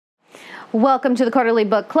Welcome to the Quarterly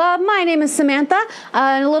Book Club. My name is Samantha.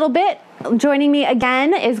 In a little bit, joining me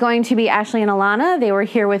again is going to be Ashley and Alanna. They were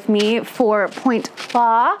here with me for Point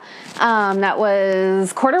Law. That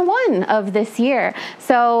was quarter one of this year.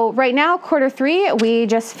 So right now, quarter three, we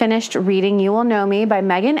just finished reading You Will Know Me by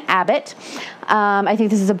Megan Abbott. I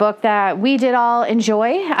think this is a book that we did all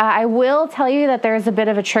enjoy. I will tell you that there's a bit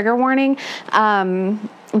of a trigger warning.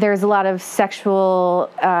 There's a lot of sexual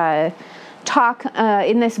talk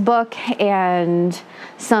in this book and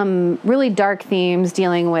some really dark themes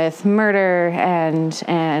dealing with murder and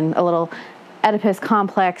a little Oedipus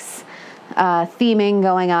complex theming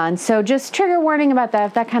going on. So just trigger warning about that.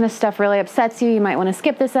 If that kind of stuff really upsets you, you might want to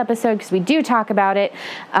skip this episode because we do talk about it.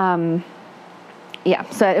 Yeah,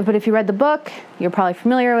 but if you read the book, you're probably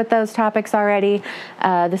familiar with those topics already.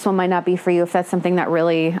 This one might not be for you if that's something that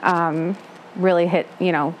really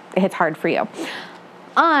hits hard for you.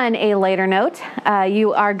 On a lighter note,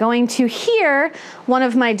 you are going to hear one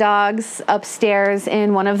of my dogs upstairs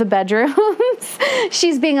in one of the bedrooms.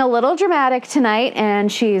 She's being a little dramatic tonight,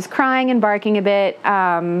 and she's crying and barking a bit.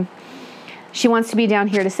 She wants to be down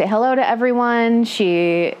here to say hello to everyone.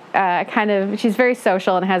 She's very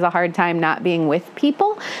social and has a hard time not being with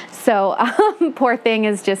people. So poor thing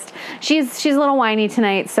is just, she's a little whiny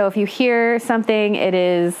tonight. So if you hear something, it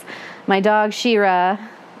is my dog Shira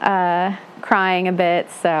crying a bit.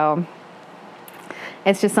 So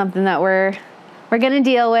it's just something that we're going to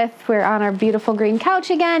deal with. We're on our beautiful green couch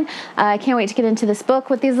again. I can't wait to get into this book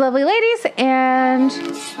with these lovely ladies, and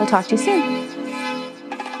we'll talk to you soon.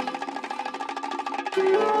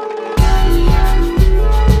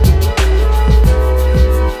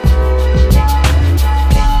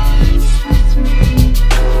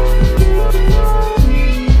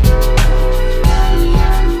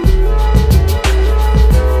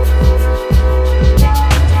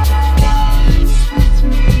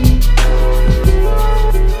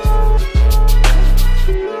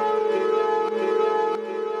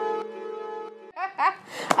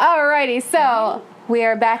 Alrighty, so we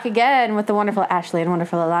are back again with the wonderful Ashley and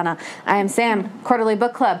wonderful Alanna. I am Sam, Quarterly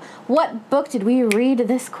Book Club. What book did we read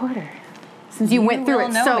this quarter? Since you went through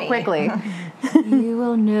it so quickly. You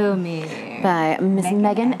Will Know Me. By Miss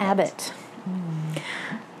Megan Abbott.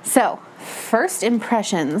 So, first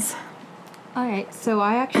impressions. Alright, so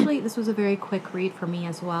this was a very quick read for me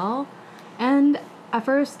as well. And at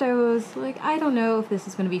first I was like, I don't know if this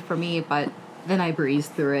is going to be for me, but then I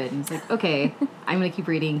breezed through it and it's like, okay, I'm going to keep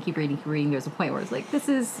reading. There's a point where it's like, this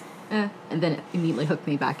is, and then it immediately hooked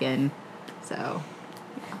me back in. So,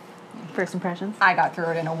 yeah. First impressions? I got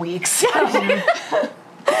through it in a week. So.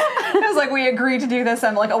 It was like, we agreed to do this,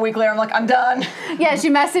 and like a week later, I'm like, I'm done. Yeah, she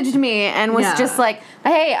messaged me and was just like,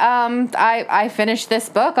 hey, I finished this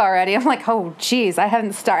book already. I'm like, oh, geez, I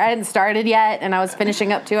hadn't started yet, and I was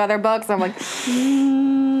finishing up 2 other books. I'm like,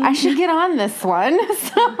 I should get on this one.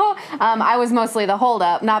 So I was mostly the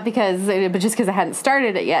holdup, but just because I hadn't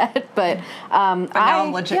started it yet. But now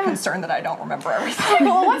I'm legit concerned that I don't remember everything.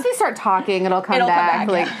 Well, once we start talking, it'll come back.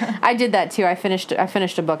 Like I did that too. I finished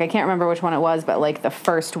a book. I can't remember which one it was, but like the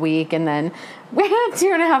first week, and then we had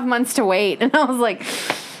 2.5 months to wait, and I was like,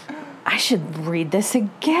 I should read this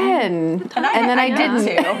again. And then I didn't.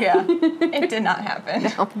 Too. Yeah, it did not happen.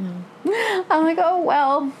 No. I'm like, oh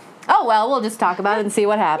well, we'll just talk about it and see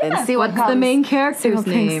what happens. Yeah. See what's the main character's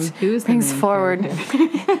name. Who's brings forward?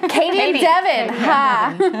 Katie Devin.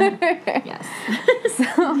 Ha. Yes.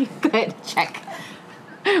 So good. Check.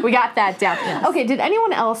 We got that down. Yes. Okay. Did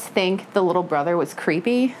anyone else think the little brother was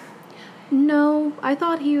creepy? No, I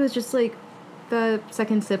thought he was just like the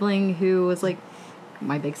second sibling who was like,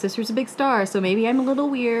 my big sister's a big star, so maybe I'm a little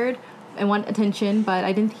weird and want attention, but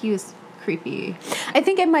I didn't think he was creepy. I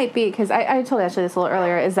think it might be, because I told Ashley this a little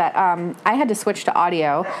earlier, is that I had to switch to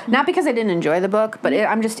audio, not because I didn't enjoy the book, but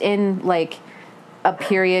I'm just in like a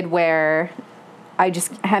period where I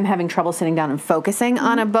just am having trouble sitting down and focusing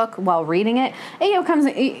on a book while reading it.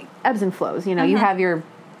 It ebbs and flows. You have your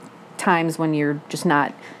times when you're just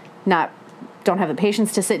not don't have the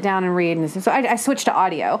patience to sit down and read, and so I switched to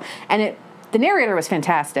audio, and the narrator was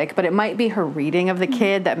fantastic, but it might be her reading of the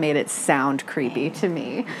kid that made it sound creepy to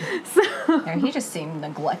me. So yeah, he just seemed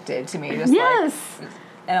neglected to me.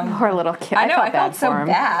 Poor little kid. I know, I bad felt so for him.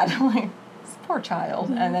 bad. I'm like, this poor child.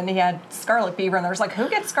 Mm-hmm. And then he had scarlet fever, and there was like, who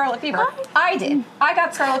gets scarlet fever? I did. I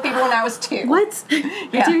got scarlet fever when I was 2. What?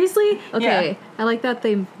 Yeah. Seriously? Okay. Yeah. I like that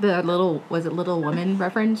the little woman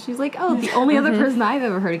reference. She's like, oh, the only other person I've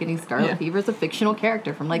ever heard of getting scarlet fever is a fictional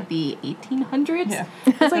character from like the 1800s. Yeah.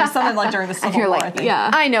 It's like something like during the Civil War, I think. Yeah,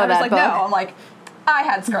 I know that I was like, book. no, I'm like, I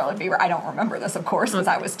had scarlet fever. I don't remember this, of course, because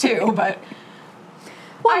I was 2, but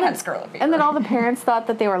I had scarlet fever. And then all the parents thought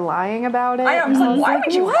that they were lying about it. I was like, why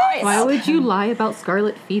would you lie? Why would you lie about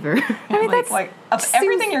scarlet fever? I mean, that's like of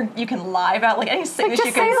everything you can lie about, like any sickness just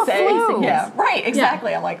you can say the flu. Yeah, right,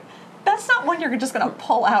 exactly. I'm like, that's not one you're just gonna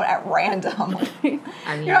pull out at random. I mean,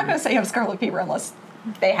 You're not gonna say you have scarlet fever unless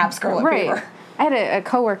they have scarlet fever. I had a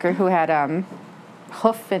coworker who had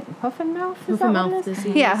hoof and mouth. Is that what it is?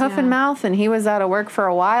 disease. Yeah, hoof and mouth, and he was out of work for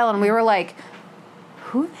a while, and we were like,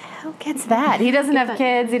 who the hell gets that? He doesn't have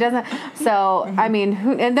kids. He doesn't. So I mean,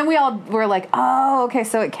 and then we all were like, oh, okay,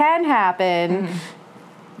 so it can happen.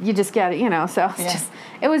 You just get it, So it's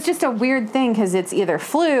it was just a weird thing because it's either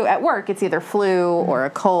flu at work. It's either flu or a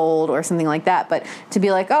cold or something like that. But to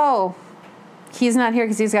be like, oh, he's not here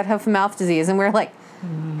because he's got hoof and mouth disease, and we're like,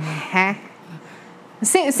 huh?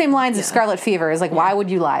 Same lines of scarlet fever is like, why would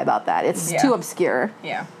you lie about that? It's too obscure.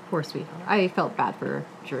 Yeah. Poor sweetheart. I felt bad for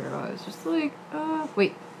Drew. I was just like,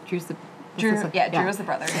 wait, Drew's the... Drew was the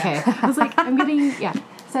brother. Yeah. Okay. I was like, I'm getting... Yeah.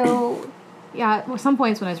 So, yeah, some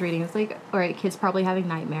points when I was reading, it's like, all right, kid's probably having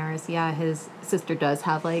nightmares. Yeah, his sister does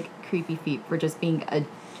have, like, creepy feet for just being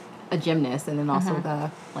a gymnast. And then also the,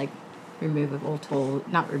 like,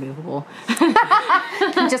 not removable.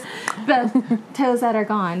 Just the toes that are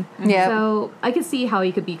gone. Yeah. So I could see how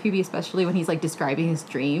he could be creepy, especially when he's like describing his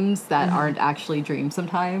dreams that aren't actually dreams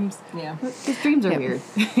sometimes. Yeah. His dreams are weird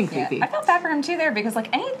and creepy. Yeah. I felt bad for him too there because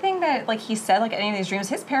like anything that like he said, like any of these dreams,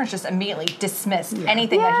 his parents just immediately dismissed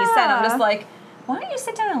anything that he said. I'm just like, why don't you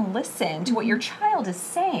sit down and listen to what your child is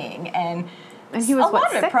saying? And he was a lot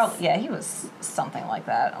of it 6? probably he was something like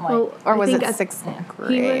that. I'm like, Or was it at 6th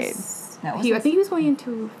grade? no, I think he was going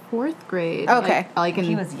into 4th grade. Okay. Like in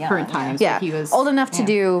He was young, current times. Yeah, Like he was old enough to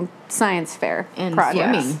do science fair and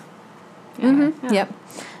projects. swimming. Yep.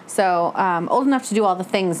 So old enough to do all the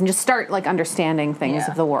things and just start like understanding things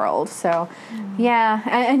of the world. So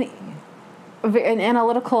and an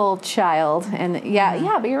analytical child, and but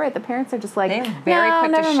you're right. The parents are just like, they were very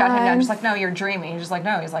quick to shut him down. mind. Just like, no, you're dreaming. He's just like,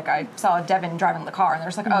 no. He's like, I saw Devin driving the car, and they're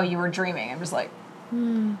just like, oh, you were dreaming. I'm just like,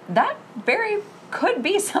 that very could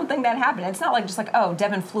be something that happened. It's not like just like, oh,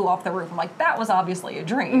 Devin flew off the roof. I'm like, that was obviously a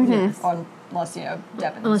dream. Unless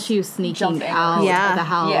Devin. Unless she was sneaking jumping out of the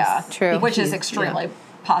house. Yeah, True. Which is extremely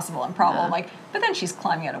possible and probable. Like, but then she's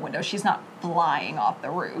climbing out a window. She's not flying off the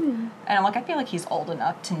roof. And I'm like, I feel like he's old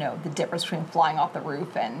enough to know the difference between flying off the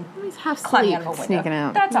roof and He's half climbing asleep. out of a window. Sneaking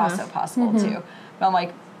out. That's also possible too. But I'm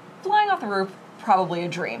like, flying off the roof, probably a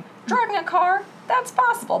dream. Driving a car, that's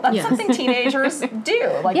possible. That's something teenagers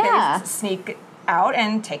do. Like they sneak out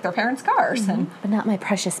and take their parents' cars. And But not my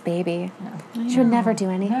precious baby. No. She would never do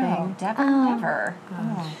anything. no, Devin never.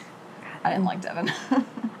 Oh. I didn't like Devin.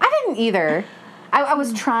 I didn't either. I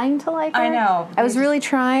was trying to like her. I know. I was really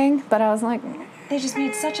trying, but I was like, They just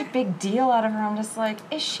made such a big deal out of her. I'm just like,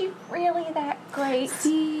 is she really that great?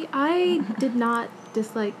 See, I did not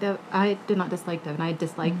dislike Devin. I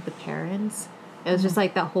disliked the parents. It was just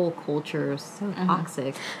like that whole culture was so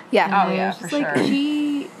toxic. yeah. Oh, And yeah, it was for just like sure.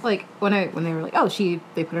 she like when they were like, oh,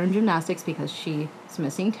 they put her in gymnastics because she's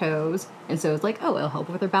missing toes, and so it's like, oh, it'll help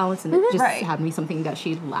with her balance, and it just Right. had me something that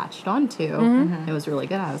she latched onto. It was really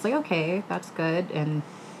good. I was like, okay, that's good, and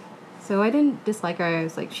so I didn't dislike her. I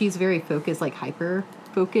was like, she's very focused, like hyper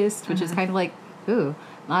focused, which is kind of like, ooh,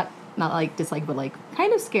 not like dislike, but like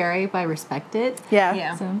kind of scary, but I respect it. Yeah.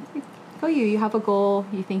 Yeah. So, go you have a goal,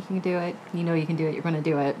 you think you can do it, you know you can do it, you're going to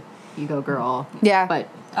do it, you go girl. Yeah. But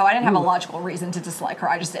Oh, I didn't have a logical reason to dislike her.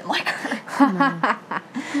 I just didn't like her.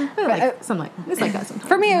 something like, it's like that sometimes.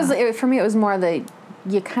 For me, it was more that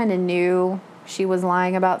you kind of knew she was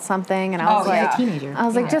lying about something, and I was Oh, like, yeah. a teenager. I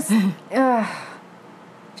was like,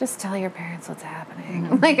 just tell your parents what's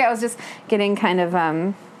happening. Like I was just getting kind of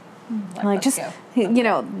like let's just go.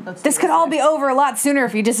 this do could all be over a lot sooner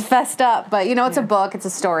if you just fessed up. But it's a book, it's a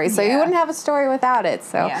story, so you wouldn't have a story without it.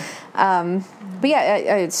 So, but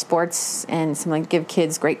yeah, sports and something like give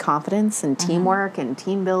kids great confidence and teamwork and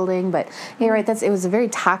team building. But you're right, it was a very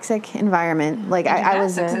toxic environment. Like I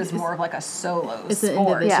was Gymnastics is more of like a solo It's an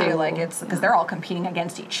sport individual. too. Like it's because they're all competing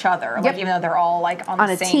against each other. Like even though they're all like on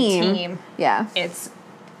the a same team. Yeah.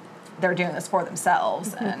 They're doing this for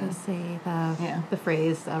themselves. I And say the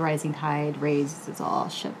phrase "rising tide raises all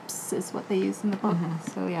ships" is what they use in the book.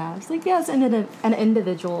 So yeah, it's like it's an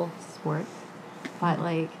individual sport, but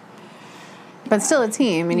like, But still a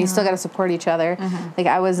team, and you still got to support each other. Like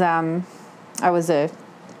I was an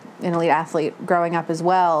elite athlete growing up as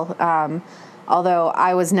well. Although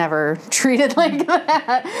I was never treated like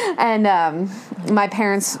that, and my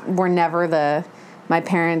parents were never my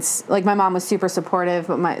parents, like my mom was super supportive,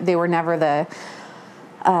 but they were never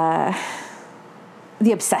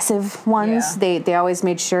the obsessive ones. Yeah. They always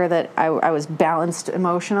made sure that I was balanced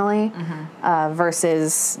emotionally,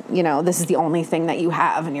 versus, you know, this is the only thing that you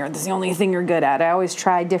have and this is the only thing you're good at. I always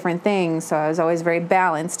tried different things, so I was always very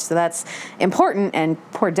balanced. So that's important. And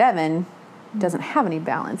poor Devin doesn't have any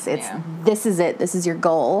balance. It's this is it. This is your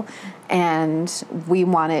goal, and we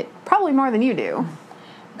want it probably more than you do.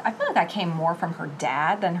 I feel like that came more from her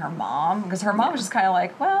dad than her mom, because her mom was just kind of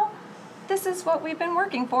like, well, this is what we've been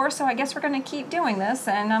working for, so I guess we're going to keep doing this,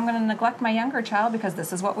 and I'm going to neglect my younger child because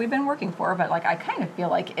this is what we've been working for. But, like, I kind of feel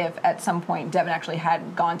like if at some point Devin actually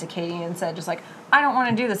had gone to Katie and said just like, I don't want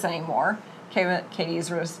to do this anymore,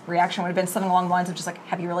 Katie's reaction would have been something along the lines of just like,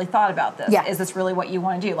 have you really thought about this? Yeah. Is this really what you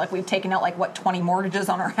want to do? Like, we've taken out, like, what, 20 mortgages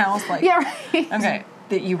on our house? Like, Yeah, right. Okay.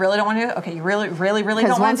 That you really don't want to do it? Okay, you really don't want to do it?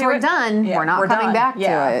 Because once we're done, we're not coming done. back to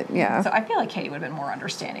it. Yeah. So I feel like Katie would have been more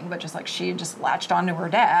understanding, but just like she just latched onto her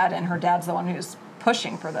dad, and her dad's the one who's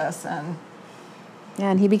pushing for this, and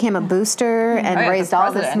and he became a booster and raised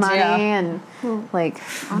all this money, and like,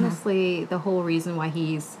 honestly, the whole reason why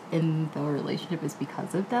he's in the relationship is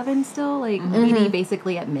because of Devin still. Like, Katie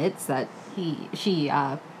basically admits that she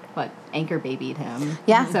anchor babied him.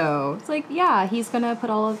 Yeah. So it's like, yeah, he's gonna put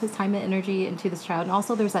all of his time and energy into this child, and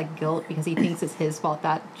also there's that guilt because he thinks it's his fault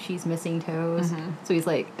that she's missing toes. So he's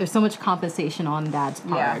like, there's so much compensation on Dad's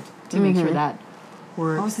part to make sure that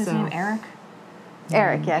works. what was his name? Eric?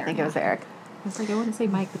 Eric. Yeah, I think it was Eric. I was like, I want to say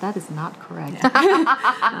Mike, but that is not correct.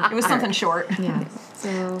 It was something short. Yeah.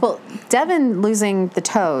 So Well, Devin losing the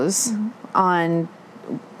toes on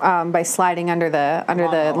by sliding under the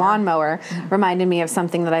lawnmower reminded me of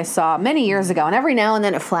something that I saw many years ago, and every now and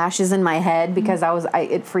then it flashes in my head because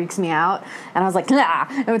it freaks me out, and I was like, nah.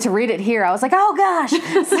 And to read it here, I was like, oh gosh.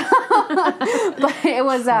 But it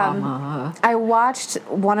was I watched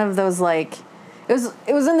one of those, like,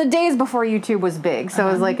 it was in the days before YouTube was big, so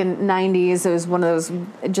it was like in the 90s. It was one of those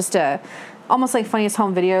just almost like Funniest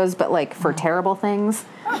Home Videos, but like for terrible things.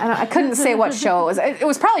 I couldn't say what show it was. It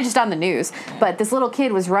was probably just on the news. But this little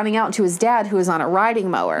kid was running out to his dad, who was on a riding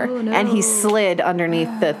mower, and he slid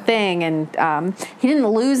underneath the thing, and he didn't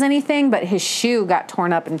lose anything, but his shoe got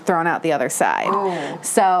torn up and thrown out the other side. Oh.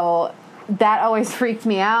 So that always freaked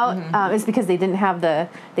me out. It's because they didn't have the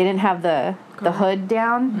hood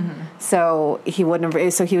down, so he wouldn't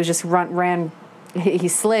have. So he was just ran. He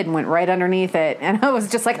slid and went right underneath it, and I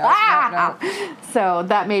was just like, ah! No. So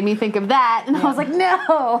that made me think of that, and I was like,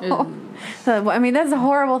 no. So, I mean, that's a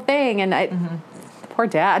horrible thing, and poor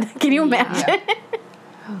dad. Can you imagine?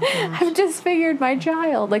 Oh, I've disfigured my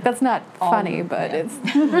child. Like, that's not funny, but it's...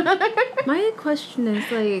 My question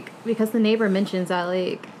is, like, because the neighbor mentions that,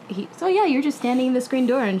 like, you're just standing in the screen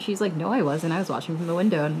door, and she's like, no, I wasn't. I was watching from the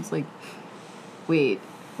window, and it's like, wait,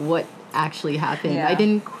 what actually happened?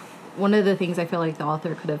 Yeah. One of the things I feel like the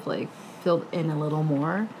author could have, like, filled in a little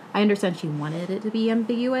more. I understand she wanted it to be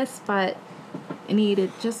ambiguous, but I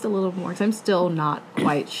needed just a little more, because I'm still not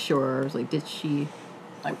quite sure. I was like, did she...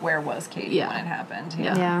 Like, where was Katie when it happened?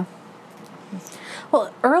 Yeah.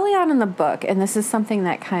 Well, early on in the book, and this is something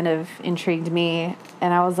that kind of intrigued me,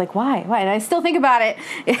 and I was like, why? And I still think about it.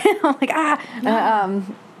 I'm like,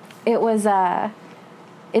 it was,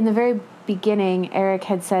 in the very beginning, Eric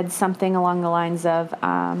had said something along the lines of,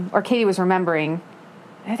 or Katie was remembering,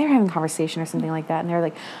 they were having a conversation or something like that, and they were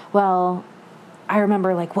like, well, I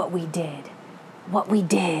remember, like, what we did,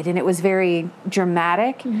 and it was very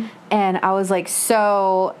dramatic, and I was like,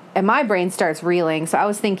 and my brain starts reeling, so I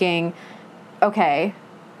was thinking, okay,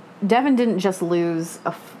 Devin didn't just lose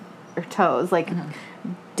her toes, like,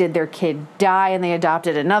 did their kid die and they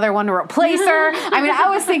adopted another one to replace her? I mean, I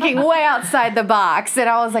was thinking way outside the box, and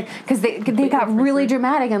I was like, because they got really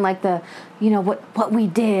dramatic, and like what we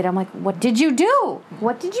did. I'm like, what did you do?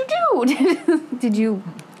 What did you do? Did you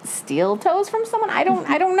steal toes from someone? I don't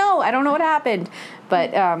know. I don't know what happened.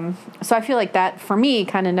 But so I feel like that for me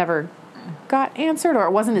kind of never got answered, or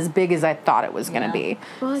it wasn't as big as I thought it was going to be.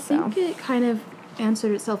 Well, I think it kind of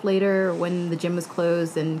answered itself later when the gym was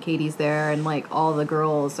closed and Katie's there, and like all the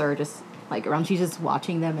girls are just like around. She's just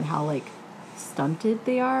watching them and how like stunted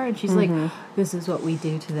they are, and she's like, this is what we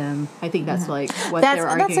do to them. I think that's like what they're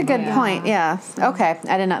arguing. That's a good point. Yeah. Okay.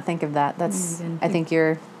 I did not think of that. That's I think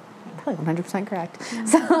you're probably 100% correct.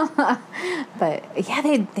 So, but yeah,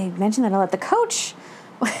 they mentioned that a lot.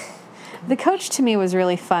 The coach to me was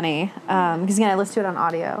really funny because again, I listened to it on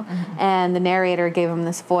audio, and the narrator gave him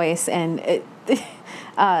this voice, and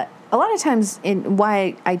a lot of times in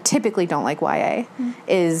why I typically don't like YA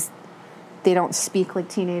is they don't speak like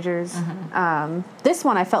teenagers. This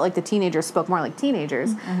one I felt like the teenagers spoke more like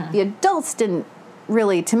teenagers. The adults didn't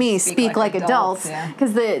really, to me, speak like adults.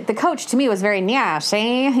 Because the coach, to me, was very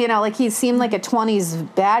nyashy. You know, like he seemed like a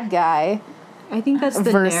 20s bad guy. I think that's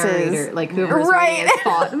the narrator, like whoever's writing his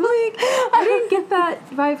thought. I'm like, I didn't get that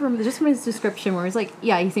vibe from his description where it's like,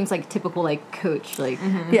 yeah, he seems like typical like coach, like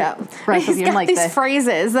yeah, right. He's got like these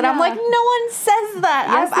phrases that I'm like, no one says that.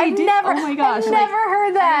 Yes, I've never, oh my gosh, I've never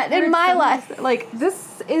heard that in my life. Like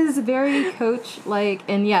this is very coach like,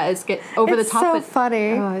 and yeah, it's get over the top. So but,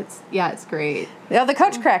 funny. Oh, it's great. Yeah, the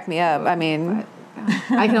coach cracked me up. I mean.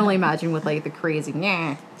 I can only imagine with like the crazy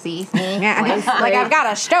see like I've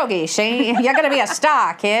got a stogie, see? You're gonna be a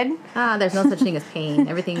star, kid. There's no such thing as pain.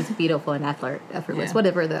 Everything's beautiful and effortless,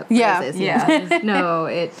 whatever the phrase is. Yeah. No,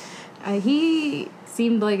 he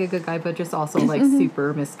seemed like a good guy, but just also like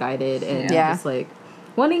super misguided and just like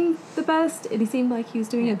wanting the best, and he seemed like he was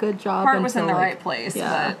doing a good job. Heart was in the right place,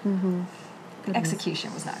 but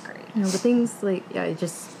execution was not great. You know, the things like it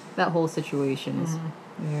just that whole situation is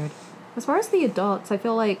weird. As far as the adults, I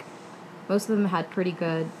feel like most of them had pretty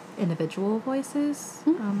good individual voices.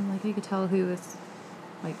 Like you could tell who was,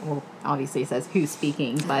 like, well, obviously it says who's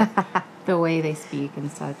speaking, but the way they speak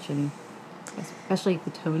and such, and especially the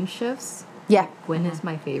tone shifts. Yeah. Gwen is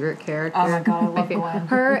my favorite character. Oh my god, I love Gwen.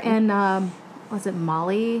 Her and, was it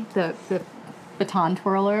Molly, the baton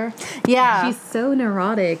twirler? Yeah. She's so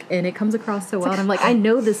neurotic, and it comes across so well. And I'm like, I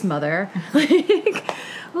know this mother. Like,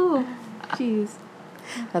 oh, jeez.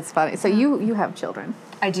 That's funny. So you have children.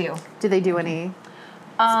 I do. Do they do any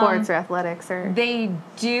sports or athletics or? They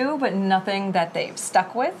do, but nothing that they've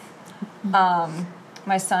stuck with.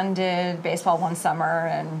 My son did baseball one summer,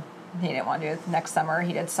 and he didn't want to do it. Next summer,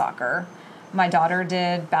 he did soccer. My daughter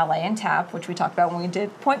did ballet and tap, which we talked about when we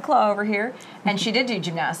did Point Claw over here, and she did do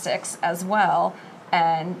gymnastics as well.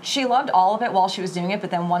 And she loved all of it while she was doing it,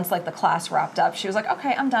 but then once like the class wrapped up, she was like,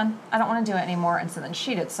 okay, I'm done. I don't want to do it anymore. And so then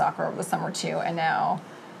she did soccer over the summer too, and now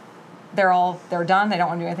they're done. They don't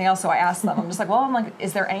want to do anything else. So I asked them, I'm just like, well, I'm like,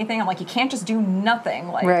 is there anything? I'm like, you can't just do nothing.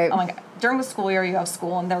 Like, I'm like, during the school year, you have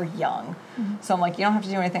school and they're young. So I'm like, you don't have to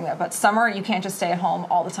do anything there. But summer, you can't just stay at home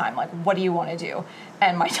all the time. Like, what do you want to do?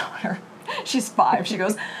 And my daughter, she's 5. She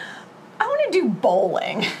goes, I want to do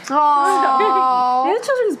bowling. Oh, they have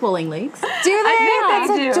children's bowling leagues. Do they?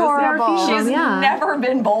 That's adorable. She's never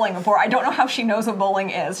been bowling before. I don't know how she knows what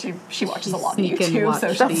bowling is. She watches a lot of YouTube,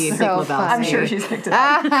 so she's I'm sure she's picked it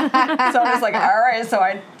up. So I'm just like, all right. So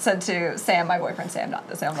I said to Sam, my boyfriend Sam, not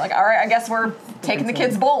this Sam, I'm like, all right, I guess we're taking the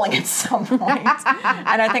kids bowling at some point.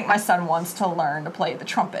 And I think my son wants to learn to play the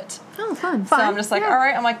trumpet. Oh, fun. So I'm just like, all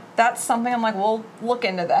right. I'm like, that's something. I'm like, we'll look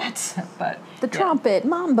into that. But the trumpet,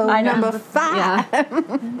 Mambo number 5. Yeah.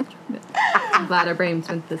 I'm glad our brains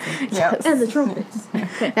went this way. Yep. And the trumpets.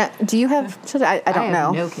 Now, do you have children? I don't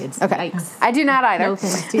know. No kids. Okay. Yikes. I do not either. No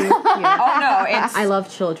offense to you. Yeah. Oh no, I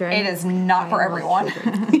love children. It is not for everyone.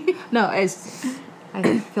 No, I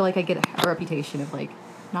feel like I get a reputation of like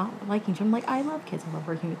not liking children. Like, I love kids. I love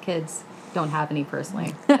working with kids. Don't have any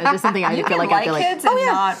personally. It's just something I feel like I feel like kids and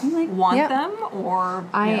not want them, or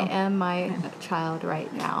I am my child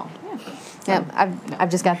right now. Yeah, I've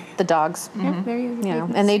just got the dogs. Yeah, very you know,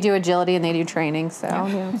 and they do agility and they do training, so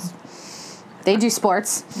they do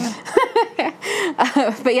sports.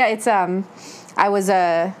 But yeah, it's I was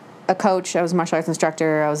a coach. I was a martial arts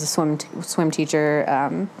instructor. I was a swim teacher,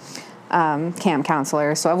 camp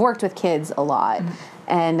counselor. So I've worked with kids a lot,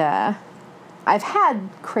 and I've had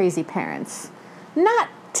crazy parents, not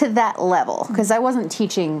to that level, because I wasn't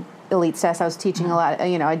teaching elite status. I was teaching a lot,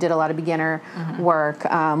 I did a lot of beginner work.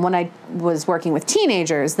 When I was working with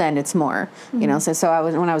teenagers, then it's more, so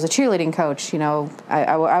when I was a cheerleading coach, I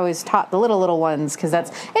always taught the little ones, because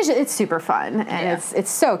it's super fun, and it's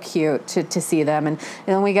so cute to see them. And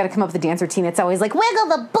when we got to come up with a dance routine, it's always like, wiggle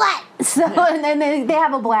the butt. So, and then they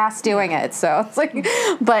have a blast doing it. So it's like,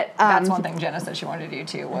 but that's one thing Jenna said she wanted to do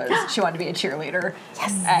too, was she wanted to be a cheerleader.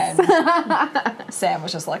 Yes. And Sam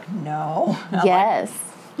was just like, no. Yes.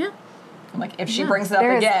 I'm like, if she brings it up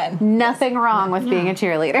again. Nothing wrong with being a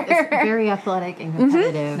cheerleader. It's very athletic and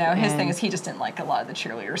competitive. No, his thing is he just didn't like a lot of the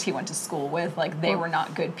cheerleaders he went to school with. Like, they were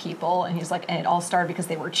not good people. And he's like, and it all started because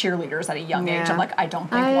they were cheerleaders at a young age. I'm like, I don't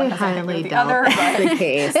think one has anything to do with the other. But the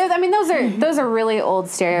case. I mean, those are really old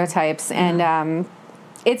stereotypes. And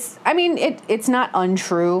it's not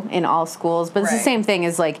untrue in all schools, but it's the same thing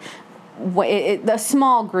as like, a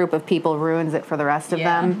small group of people ruins it for the rest of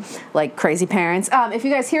them, like crazy parents. If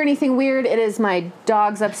you guys hear anything weird, it is my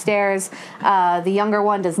dogs upstairs. The younger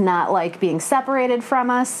one does not like being separated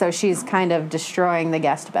from us, so she's kind of destroying the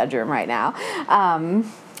guest bedroom right now.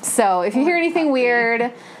 So if you hear anything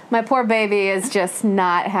weird, My poor baby is just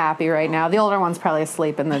not happy right now. The older one's probably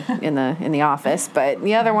asleep in the office, but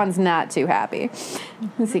the other one's not too happy.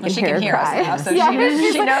 She can hear cry. us now, so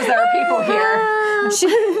she knows there are people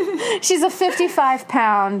here. She's a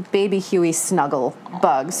 55-pound baby Huey snuggle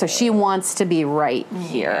bug, so she wants to be right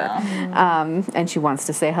here, and she wants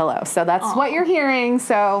to say hello. So that's what you're hearing.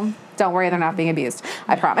 So don't worry, they're not being abused.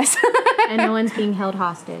 I promise. And no one's being held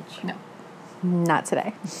hostage. No. Not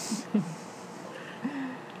today.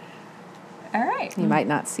 All right. You might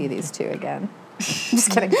not see these two again.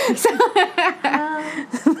 Just kidding. Instead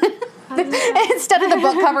of the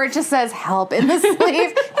book cover, it just says "help" in the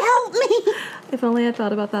sleeve. Help me. If only I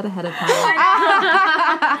thought about that ahead of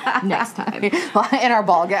time. Next time. In our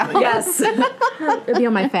ball gown. Yes. It'll be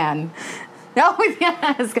on my fan. Oh,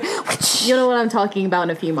 yes. You'll know what I'm talking about in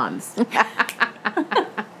a few months.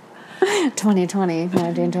 2020,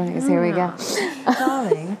 1920s. Here we go.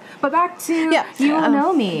 Darling. But back to you will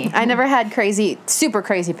know me. I never had super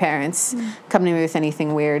crazy parents come to me with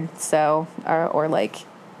anything weird, so or like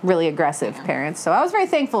really aggressive parents. So I was very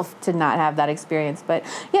thankful to not have that experience. But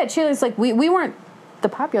yeah, cheerleaders, like we weren't the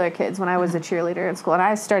popular kids when I was a cheerleader in school, and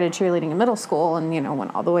I started cheerleading in middle school, and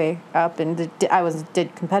went all the way up and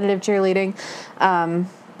did competitive cheerleading.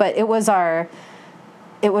 But it was our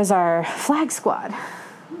flag squad.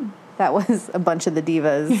 That was a bunch of the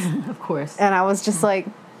divas. Of course. And I was just like,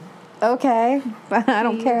 okay, I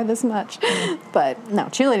don't care this much. But no,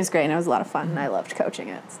 cheerleading's great, and it was a lot of fun, and I loved coaching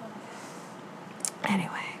it. So.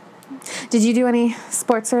 Anyway, did you do any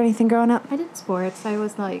sports or anything growing up? I did sports. I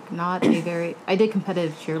was like I did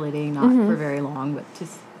competitive cheerleading, not for very long, but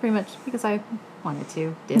just pretty much because I wanted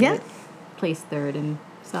to. Did it. Placed third and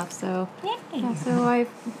stuff. So yeah, so I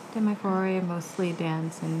did my foray, mostly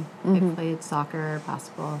dance, and I played soccer,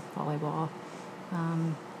 basketball, volleyball,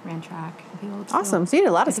 ran track and field. Awesome. So you did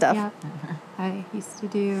a lot of stuff. Yeah. I used to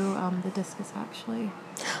do the discus actually.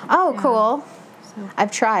 Oh, cool. So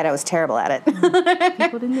I've tried. I was terrible at it.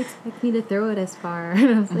 people didn't expect me to throw it as far.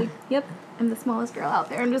 And I was like, yep, I'm the smallest girl out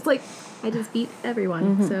there. I'm just like, I just beat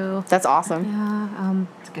everyone. So That's awesome. yeah.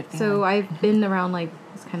 It's a good feeling. So I've been around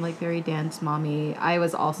it's kind of like very dance mommy. I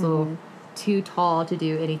was also too tall to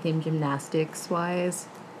do anything gymnastics wise.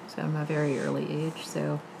 So from a very early age.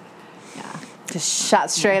 So yeah. Just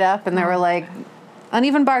shot straight up, and they were like,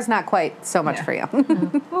 uneven bar's not quite so much for you.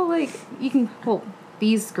 Well, you can hope.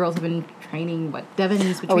 These girls have been training,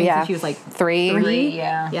 Devon's been training since she was like three.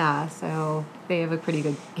 Yeah. Yeah, so they have a pretty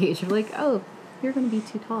good gauge of oh, you're going to be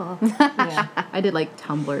too tall. Yeah. I did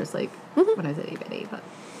tumblers when I was at IABD, but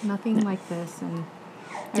nothing like this. And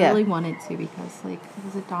I really wanted to because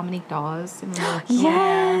was it Dominique Dawes? Yes.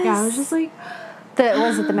 Yeah, I was just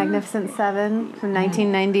Was it the Magnificent Seven from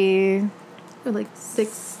 1990?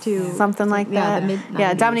 6 to something like that. The mid-90s.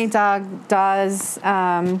 Yeah, Dominique Dawes,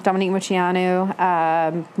 Dominique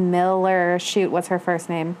Mucciano, Miller. Shoot, what's her first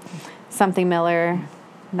name? Something Miller,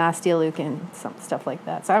 Nastia Lukin, some stuff like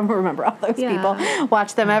that. So I remember all those people.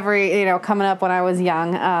 Watched them every, coming up when I was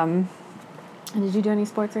young. And did you do any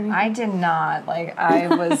sports or anything? I did not. I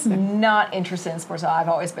was not interested in sports. I've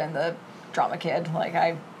always been the drama kid.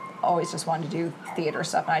 I always just wanted to do theater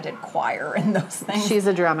stuff, and I did choir and those things. She's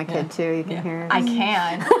a drama kid too. You can hear her. I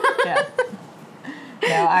can.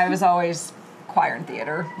 I was always choir and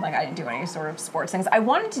theater. I didn't do any sort of sports things. I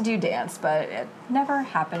wanted to do dance, but it never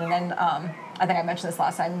happened. And then I think I mentioned this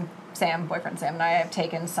last time. Boyfriend Sam, and I have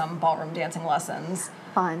taken some ballroom dancing lessons.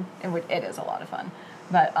 Fun. It is a lot of fun,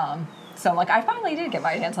 but. So I finally did get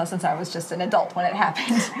my dance lessons. I was just an adult when it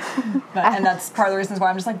happened. And that's part of the reasons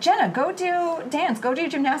why I'm just Jenna, go do dance, go do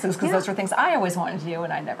gymnastics, because those were things I always wanted to do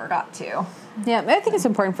and I never got to. Yeah, I think it's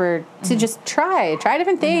important to just try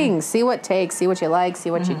different things, see what takes, see what you like,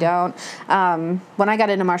 see what you don't. When I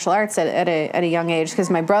got into martial arts at a young age,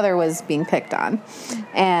 because my brother was being picked on,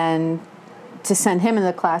 and to send him in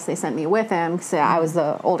the class, they sent me with him because I was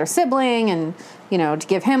the older sibling, and to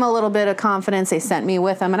give him a little bit of confidence, they sent me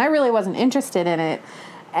with him, and I really wasn't interested in it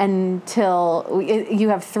until you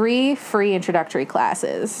have 3 free introductory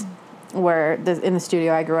classes in the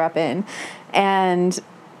studio I grew up in, and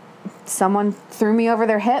someone threw me over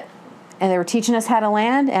their hip, and they were teaching us how to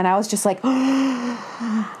land, and I was just like,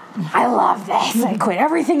 I love this. I quit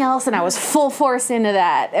everything else, and I was full force into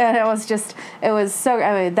that. And it was so,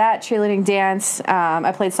 that cheerleading, dance,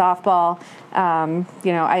 I played softball.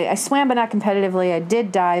 I swam, but not competitively. I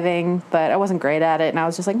did diving, but I wasn't great at it. And I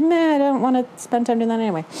was just like, I don't want to spend time doing that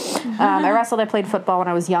anyway. I wrestled. I played football when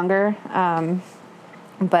I was younger.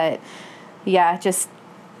 But yeah, just...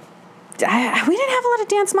 we didn't have a lot of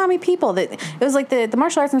dance mommy people. It was the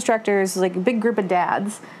martial arts instructors, a big group of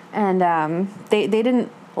dads, and they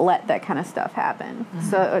didn't let that kind of stuff happen.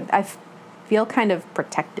 So I feel kind of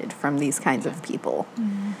protected from these kinds of people.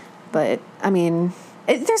 But, I mean,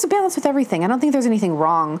 there's a balance with everything. I don't think there's anything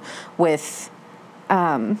wrong with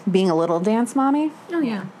being a little dance mommy. Oh,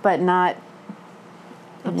 yeah. But not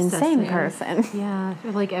an insane Obsessive. person. Yeah, I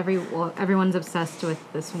feel like everyone's obsessed with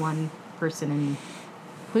this one person,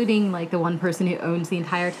 including like the one person who owns the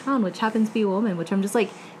entire town, which happens to be a woman, which I'm just like,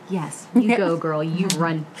 yes, you go, girl. You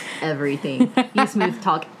run everything. You smooth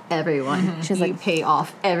talk everyone. She's you like, pay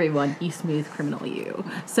off everyone. You smooth criminal you.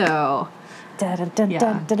 So, it's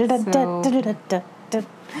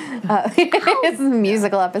a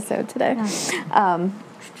musical episode today.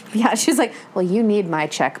 Yeah, she's like, well, you need my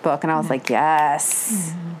checkbook. And I was like,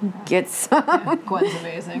 yes, get some. Gwen's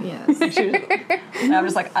amazing. yes. And I'm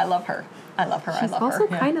just like, I love her. I love her. She's I love also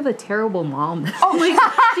her. kind of a terrible mom. Oh, like,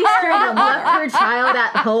 she straight up left her child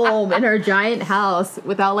at home in her giant house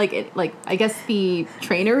without I guess the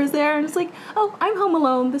trainer was there and it's like, oh, I'm home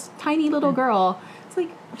alone. This tiny little girl. It's like,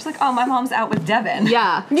 She's like, oh, my mom's out with Devin.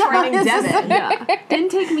 yeah, Training Devin. yeah.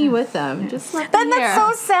 Didn't take me with them. Just left me here.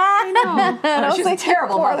 That's so sad. I know. And I was She's like, a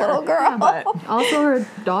terrible poor mother. little girl. But Also, her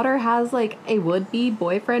daughter has like a would-be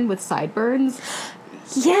boyfriend with sideburns.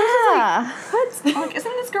 Yeah. What? I'm like,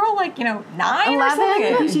 isn't this girl like 9 or 11?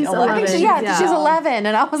 something? She's 11. 11. Yeah, she's 11,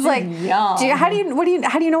 and I was like, young. how do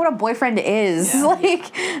you know what a boyfriend is? Yeah.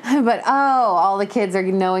 Like, but all the kids are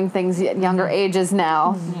knowing things at younger ages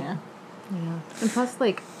now. Yeah. Yeah. And plus,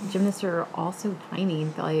 like, gymnasts are also tiny.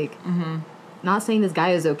 Like, not saying this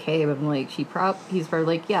guy is okay, but I'm like, he's probably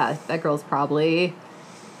like, yeah, that girl's probably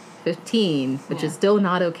 15, which is still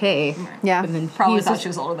not okay. Yeah. And then Probably he's thought just- she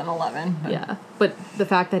was older than 11. But Yeah. But the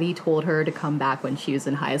fact that he told her to come back when she was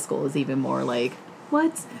in high school is even more like,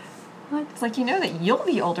 what? It's like, that you'll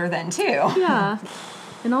be older then, too. Yeah.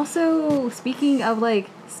 And also, speaking of, like,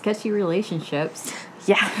 sketchy relationships,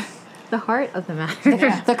 Yeah. the heart of the matter.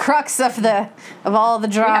 Yeah. The crux of all the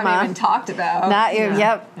We drama. haven't even talked about.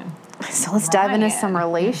 Yep. So let's dive into some Ryan.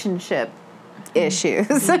 relationship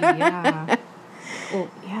issues. Yeah. Well,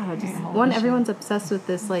 yeah, just everyone's obsessed with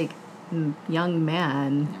this, like, young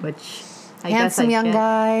man, which I guess Handsome young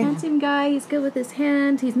guy. Handsome guy, he's good with his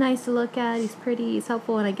hands, he's nice to look at, he's pretty, he's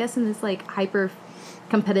helpful, and I guess in this, like,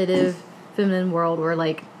 hyper-competitive feminine world where,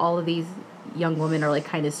 like, all of these young women are, like,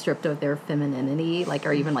 kind of stripped of their femininity, like,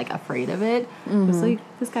 are even, like, afraid of it. It's like,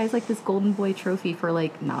 this guy's, like, this golden boy trophy for,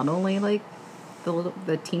 like, not only, like,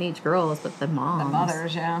 the teenage girls, but the moms. The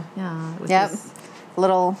mothers, yeah. Yeah. Which Yep. is,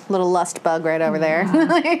 Little lust bug right over there.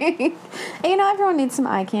 Like, everyone needs some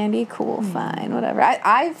eye candy. Cool, fine, whatever.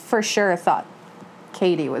 I for sure thought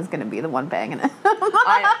Katie was going to be the one banging it.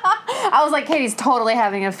 I was like, Katie's totally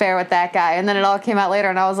having an affair with that guy. And then it all came out later,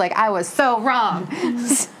 and I was like, I was so wrong.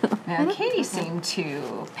 Yeah, Katie seemed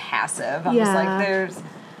too passive. I'm Yeah. just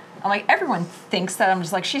like, everyone thinks that. I'm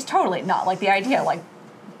just like, she's totally not. Like, the idea, like,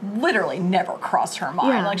 literally never crossed her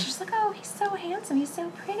mind. Yeah. Like, she's like, oh, he's so handsome, he's so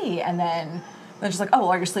pretty. And then she's like, oh, well,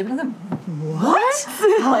 are you sleeping with him? What?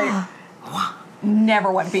 Like,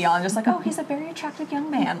 never went beyond. Just like, oh, he's a very attractive young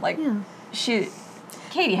man. Like,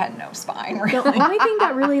 Katie had no spine, really. the only thing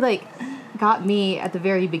that really, like, got me at the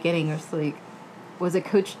very beginning was it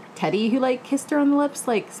Coach Teddy who, like, kissed her on the lips,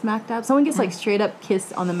 like, smacked up? Someone gets, like, straight up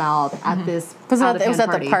kissed on the mouth at this it was out-of-hand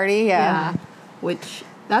at the party, yeah. Which,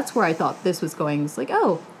 that's where I thought this was going. It's like,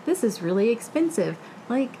 oh, this is really expensive.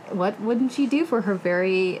 Like, what wouldn't she do for her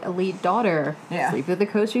very elite daughter? Yeah. Sleep with a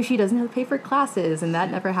coach who she doesn't have to pay for classes. And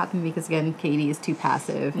that never happened because, again, Katie is too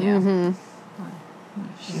passive. Yeah.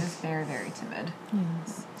 She was very, very timid.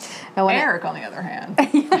 Yes. And when Eric, on the other hand.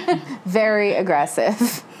 very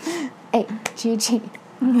aggressive. Hey, Gigi.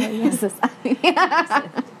 Yes,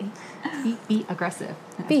 Be aggressive.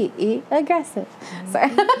 be aggressive.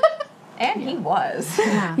 Sorry. And he was.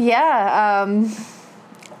 Yeah,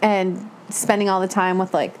 and spending all the time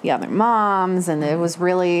with, like, the other moms, and it was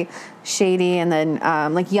really shady. And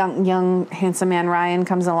then, like, young handsome man Ryan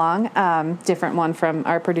comes along, different one from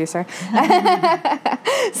our producer.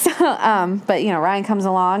 So, but Ryan comes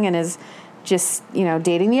along and is just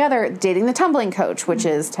dating the tumbling coach, which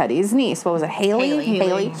is Teddy's niece. What was it,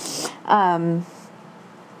 Haley? A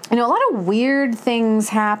lot of weird things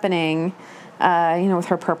happening. With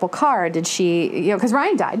her purple car. Did she, because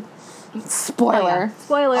Ryan died. Spoiler.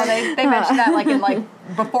 Spoiler. Oh, they mentioned that, like, in, like,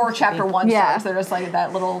 before chapter 1 Yeah. starts. There's, like,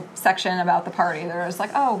 that little section about the party. There's,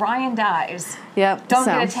 like, oh, Ryan dies. Yep. Don't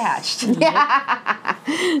so. get attached.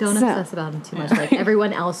 Don't obsess about him too much, like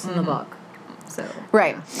everyone else in the book. So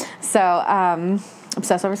Right. So,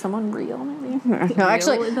 obsess over someone real, maybe? No, real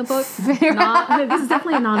actually. in the book. This is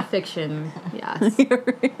definitely a nonfiction. Yes.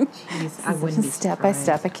 Jeez, I wouldn't be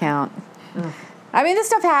Step-by-step account. I mean, this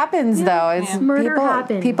stuff happens, though. It's Murder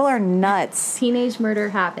happens. People are nuts. Teenage murder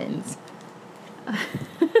happens.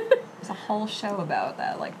 There's a whole show about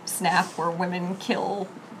that, like Snap, where women kill.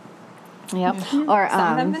 Yep. Or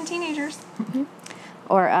Some of them been teenagers.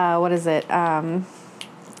 Or what is it? So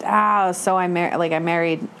I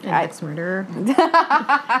married An ex-murderer. the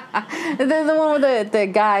one where the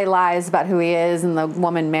guy lies about who he is, and the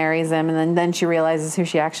woman marries him, and then she realizes who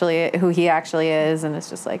he actually is, and it's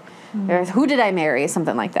just like, who did I marry?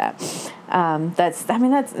 Something like that. That's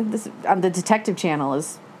on the Detective Channel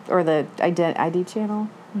or the ID Channel.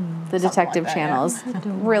 The Detective like that, Channel is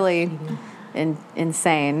really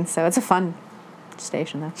insane. So it's a fun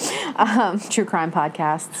station though. True crime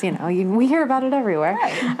podcasts, we hear about it everywhere.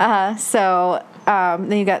 Right.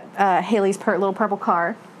 Then you got Haley's little purple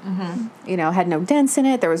car. Had no dents in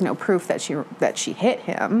it. There was no proof that she hit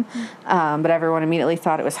him, but everyone immediately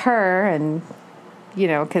thought it was her, and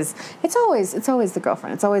because it's always the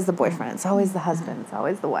girlfriend, it's always the boyfriend, it's always the husband, it's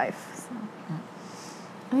always the wife. So.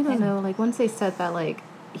 I don't know. Like once they said that, like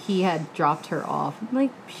he had dropped her off,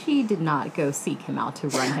 like she did not go seek him out to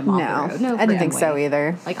run him off the road. No, I didn't think so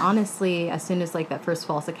either. Like honestly, as soon as like that first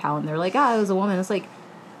false account, they're like, it was a woman. It's like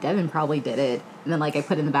Devin probably did it, and then like I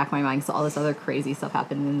put in the back of my mind, so all this other crazy stuff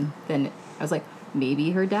happened, and then I was like,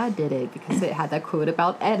 maybe her dad did it because it had that quote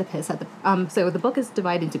about Oedipus at the. So the book is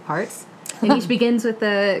divided into parts, and each begins with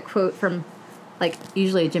a quote from, like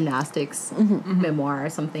usually a gymnastics memoir or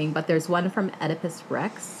something, but there's one from Oedipus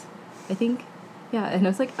Rex, I think. Yeah, and I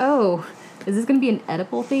was like, oh, is this going to be an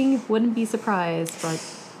Oedipal thing? Wouldn't be surprised,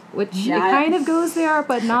 which it kind of goes there,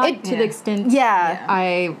 but not to the extent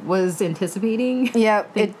I was anticipating. Yeah.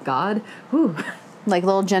 Thank God. Whew. Like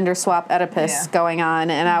little gender swap Oedipus going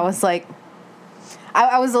on, and I was like,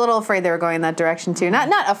 I was a little afraid they were going in that direction too.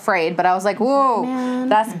 Not afraid, but I was like, whoa,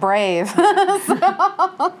 that's brave.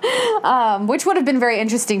 Which would have been very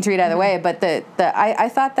interesting to read either way, but I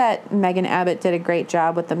thought that Megan Abbott did a great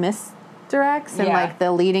job with the misdirects and like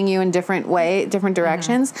the leading you in different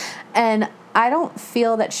directions. And I don't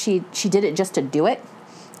feel that she did it just to do it.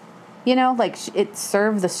 Like it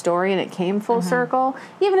served the story and it came full circle.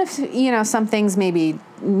 Even if, some things maybe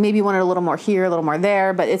wanted a little more here, a little more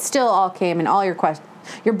there, but it still all came and all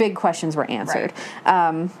your big questions were answered,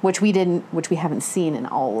 which we haven't seen in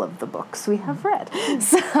all of the books we have read.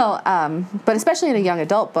 So, but especially in a young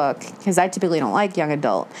adult book, because I typically don't like young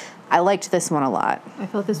adult, I liked this one a lot. I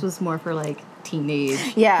felt this was more for like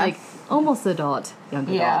teenage, like almost adult, young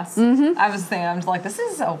adults. I was thinking, I'm just like, this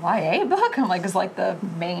is a YA book. I'm like, because like the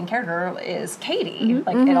main character is Katie.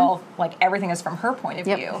 Like it all, like everything is from her point of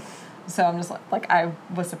view. So I'm just like I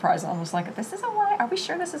was surprised. I was like, this is a YA? Are we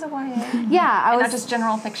sure this is a YA? Yeah, not just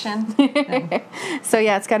general fiction. So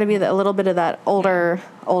yeah, it's got to be a little bit of that older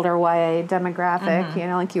YA demographic.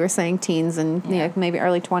 Like you were saying, teens and maybe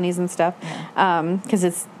early 20s and stuff. Because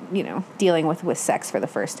it's dealing with sex for the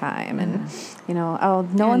first time, and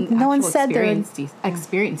no one said they're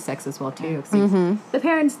experienced sex as well too. The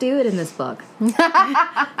parents do it in this book.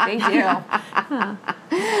 They do.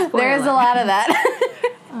 There is a lot of that.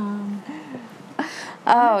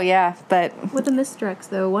 But with the misdirects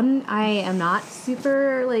though, one I am not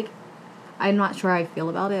super I'm not sure how I feel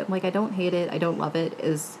about it. Like I don't hate it, I don't love it.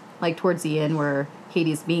 Is like towards the end where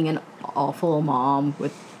Katie's being an awful mom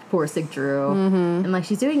with poor sick Drew, and like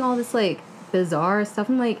she's doing all this like bizarre stuff.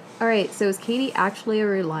 I'm like, all right, so is Katie actually a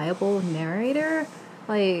reliable narrator?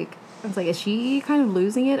 Like, I was like, is she kind of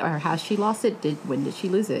losing it, or has she lost it? When did she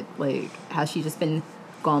lose it? Like, has she just been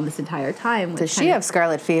gone this entire time? Does she have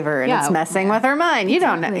scarlet fever and it's messing with her mind? You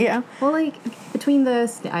don't know. Yeah. Well, like between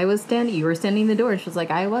you were standing in the door, and she was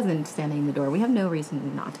like, I wasn't standing in the door. We have no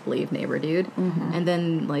reason not to believe neighbor dude. And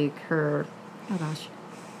then like her, oh gosh.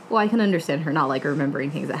 Well, I can understand her not like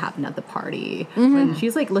remembering things that happened at the party. When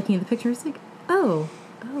she's like looking at the picture, it's like, oh,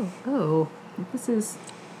 this is.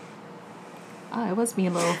 I was being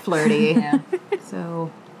a little flirty.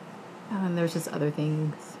 So, and there's just other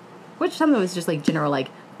things, which some of it was just like general like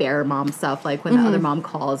bear mom stuff. Like when the other mom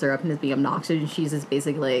calls her up and is being obnoxious, and she's just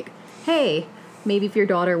basically like, hey. Maybe if your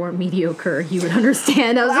daughter weren't mediocre, you would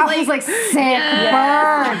understand. I was like sick.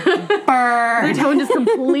 Burn. Her tone just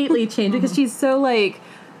completely changed because she's so like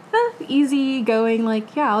easy going.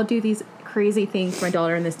 Like, yeah, I'll do these crazy things for my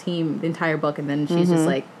daughter and this team the entire book, and then she's just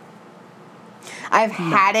like, I've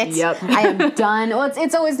had it. Yep. I am done. Well,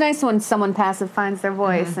 it's always nice when someone passive finds their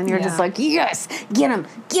voice, and you're just like, yes, get him.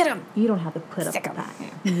 You don't have to put up with that.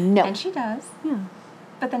 No. And she does. Yeah.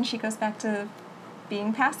 But then she goes back to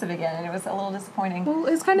being passive again, and it was a little disappointing. Well,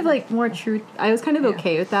 it was kind of like more true. I was kind of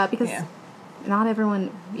okay with that because not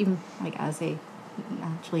everyone, even like as a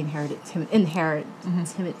naturally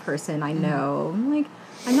timid person. I know. I'm like,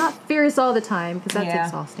 I'm not fierce all the time because that's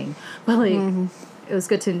exhausting. But like, it was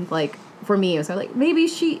good to like, for me, it was like maybe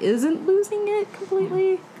she isn't losing it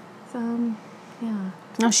completely. So, yeah.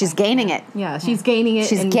 No, she's gaining it. Yeah, she's gaining it.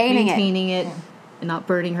 She's and gaining maintaining it. And not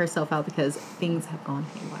burning herself out because things have gone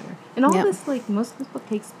haywire. And all this, like, most of this book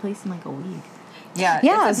takes place in, like, a week.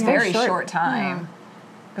 Yeah, it's a very short time.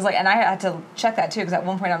 Because, like, and I had to check that, too, because at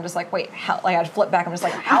one point I'm just like, wait, how, like, I had to flip back. I'm just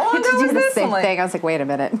like, how long ago was this? Same thing. I was like, wait a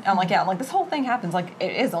minute. I'm like, this whole thing happens, like,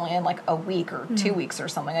 it is only in, like, a week or 2 weeks or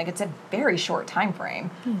something. Like, it's a very short time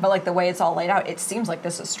frame. But, like, the way it's all laid out, it seems like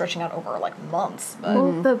this is stretching out over, like, months. But,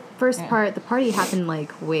 well, the first part, the party happened,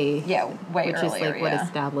 like, way way which earlier, is, like, what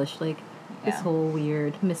established, like, this whole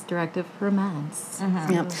weird misdirective romance.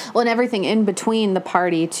 Yeah. Well, and everything in between the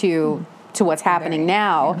party to what's happening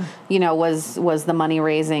now, you know, was the money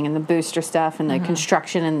raising and the booster stuff and the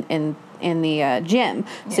construction in the gym.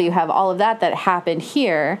 So you have all of that happened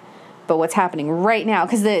here, but what's happening right now,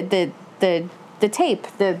 because the tape,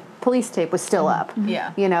 the police tape was still up.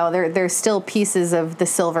 Yeah. You know, there's still pieces of the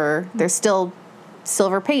silver. There's still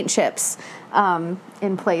silver paint chips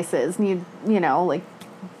in places. And you know, like,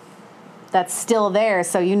 that's still there,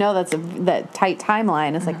 so you know that's that tight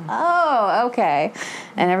timeline. It's like, oh, okay.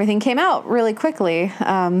 And everything came out really quickly.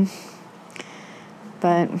 But,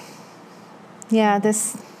 yeah,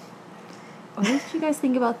 this... What did you guys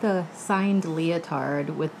think about the signed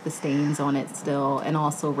leotard with the stains on it still and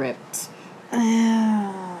also ripped? It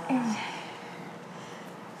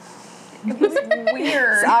was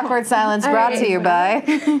weird. Awkward silence brought to you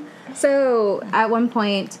by... So, at one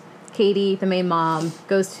point... Katie, the main mom,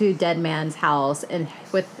 goes to dead man's house and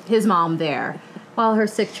with his mom there, while her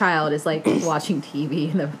sick child is like watching TV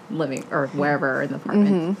in the living or wherever in the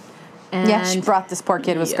apartment. And she brought this poor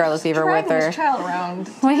kid with scarlet fever with her. This child around.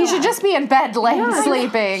 Well, he should just be in bed,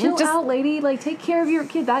 sleeping. Chill out, lady. Like, take care of your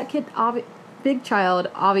kid. That kid, big child,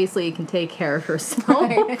 obviously can take care of herself.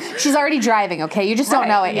 She's already driving. Okay, you just don't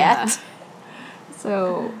know it yet.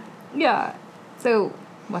 So, yeah. So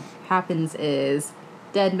what happens is.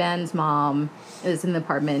 Dead man's mom is in the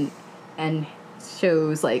apartment and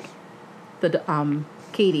shows like the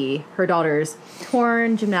Katie, her daughter's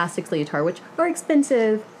torn gymnastics leotard, which are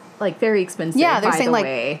expensive, like very expensive. Yeah, they're by saying the like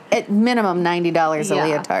way. At minimum $90 a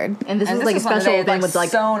leotard. And this is like a special thing with like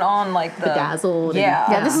sewn on like the bedazzled.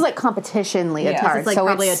 Yeah, this is like competition leotard. This is like so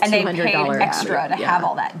probably it's a $200 and they paid extra to have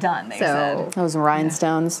all that done. They said those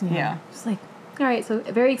rhinestones. Yeah, it's like all right, so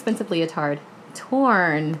a very expensive leotard,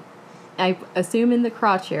 torn. I assume in the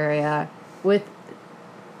crotch area with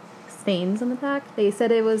stains on the back. They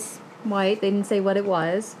said it was white. They didn't say what it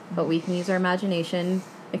was, but we can use our imagination.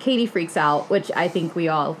 And Katie freaks out, which I think we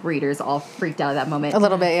all, readers, all freaked out at that moment. A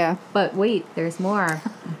little bit, yeah. But wait, there's more.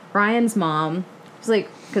 Ryan's mom, she's like,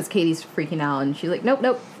 because Katie's freaking out, and she's like,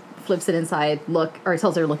 nope, flips it inside, or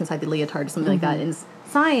tells her to look inside the leotard or something like that, and it's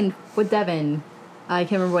signed with Devin. I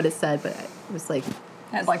can't remember what it said, but it was like...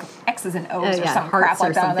 It had like X's and O's or some hearts crap like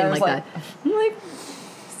or that. Something like that. I'm like,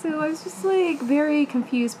 so I was just like very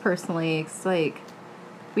confused personally. It's like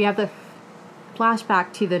we have the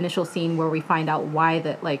flashback to the initial scene where we find out why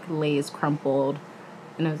that like Lay is crumpled,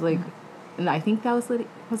 and I was like, and I think that was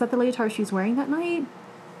that the leotard she was wearing that night.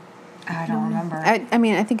 I don't remember. I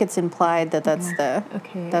mean, I think it's implied that that's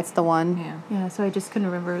that's the one. Yeah. So I just couldn't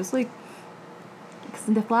remember. It was like because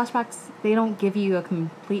in the flashbacks they don't give you a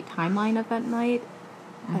complete timeline of that night.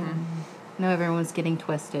 I know everyone's getting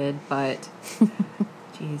twisted, but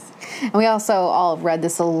jeez. And we also all read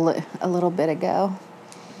this a little bit ago.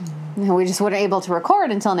 We just weren't able to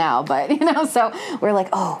record until now, but so we're like,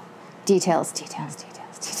 oh, details.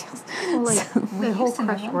 Well, like the whole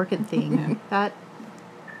Crush Orchid thing, that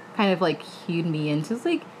kind of like cued me into it's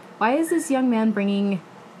like, why is this young man bringing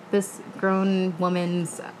this grown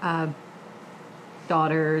woman's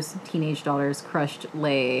teenage daughter's crushed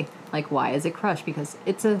lei? Like, why is it crushed? Because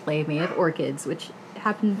it's a lei made of orchids, which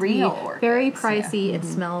happen to be very pricey and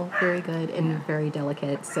smell very good and very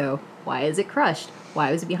delicate. So why is it crushed?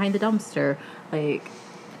 Why was it behind the dumpster? Like,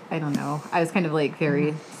 I don't know. I was kind of like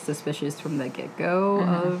very suspicious from the get-go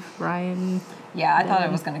of Ryan. Yeah, I thought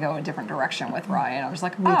it was going to go a different direction with Ryan. I was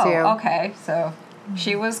like, Me too. Okay, so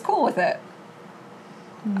she was cool with it.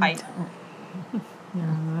 I don't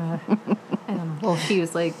know. Well, she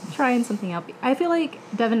was like trying something out. I feel like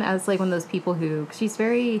Devin as like one of those people who she's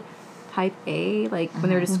very type A. Like when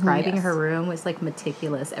they're describing her room, it's like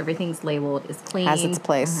meticulous. Everything's labeled. It's clean. Has its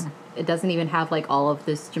place. It doesn't even have like all of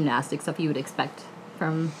this gymnastic stuff you would expect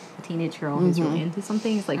from a teenage girl who's really into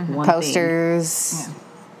something. It's like one posters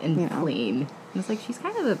thing and clean. And it's like, she's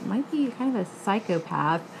might be kind of a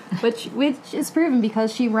psychopath, which is proven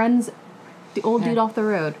because she runs the old dude off the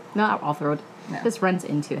road. Not off the road. No. Just runs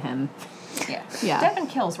into him. Yeah. Yeah. Devin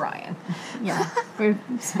kills Ryan. Yeah. It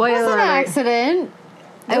Spoiler was an alert. accident.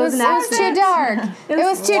 It was an too accident. dark. It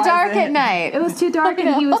was too dark at night. It was too dark,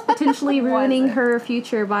 and he was potentially ruining it? her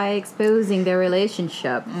future by exposing their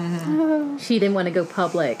relationship. She didn't want to go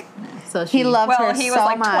public, so He loved her Well, he was so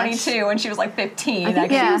like much. 22 and she was like 15. I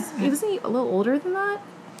think Yeah. he was a little older than that.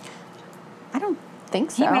 I don't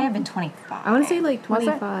think so. He may have been 25. I want to say like Was it?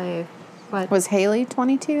 25, but Was Haley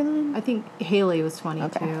 22 then? I think Haley was 22.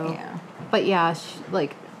 Okay. Yeah. But yeah,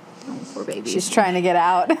 poor baby. She's trying to get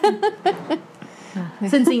out.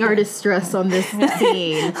 sensing our distress on this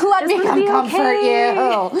scene. Let me come comfort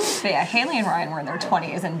you. But yeah, Haley and Ryan were in their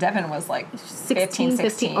 20s, and Devin was like 16,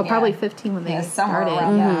 15. Oh, probably 15 when they Yeah, somewhere started.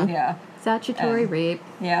 around that. Yeah. Statutory rape.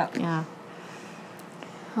 Yeah. Yeah.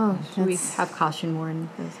 Oh, should we have caution warning?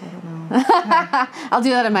 Because I don't know. I'll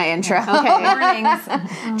do that in my intro. Okay.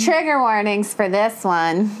 Warnings. Trigger warnings for this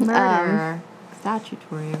one. Murder.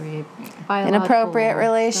 Statutory rape. Biological Inappropriate stuff.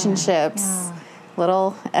 relationships. Yeah.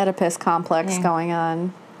 Little Oedipus complex Yeah. going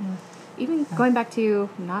on. Even going back to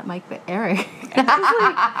not Mike but Eric.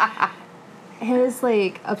 his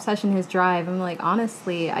obsession, his drive. I'm like,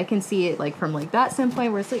 honestly, I can see it from that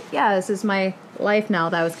standpoint where it's like, yeah, this is my life now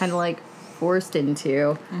that I was kind of forced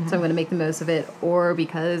into, so I'm going to make the most of it, or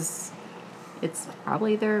because it's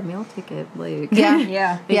probably their meal ticket. Yeah.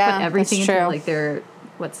 Yeah. They Yeah, put everything that's into true. their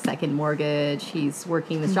second mortgage. He's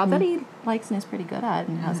working this job that he likes and is pretty good at,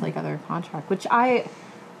 and has other contract, which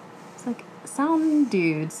it's sound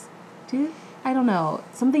dudes, dude. I don't know.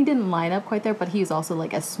 Something didn't line up quite there, but he's also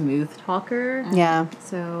a smooth talker. Yeah.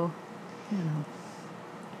 So, I don't know.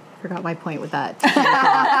 Forgot my point with that.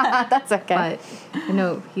 That's okay.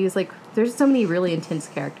 But he was there's so many really intense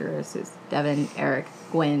characters. There's Devin, Eric,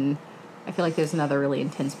 Gwen. I feel like there's another really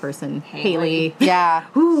intense person. Haley. Yeah.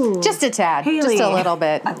 Ooh. Just a tad. Haley. Just a little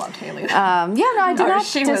bit. I loved Haley. Yeah, no, I did not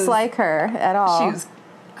she was- dislike her at all. She was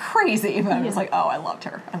crazy, but I was like, oh, I loved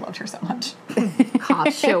her. I loved her so much.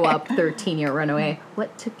 Cops show up, 13-year runaway.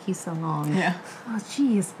 What took you so long? Yeah. Oh,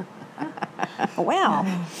 jeez. Wow.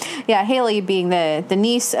 Yeah, Haley being the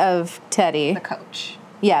niece of Teddy. The coach.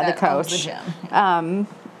 Yeah, that the owns coach. The gym.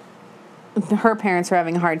 Her parents were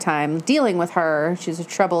having a hard time dealing with her. She's a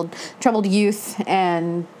troubled youth,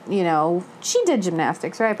 and she did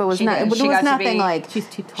gymnastics, right? But She did. it She was got to nothing be- She's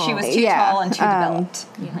too tall. She was too Yeah, tall and too developed.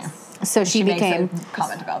 Yes. So she became. makes a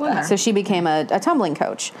comment about that. So she became a tumbling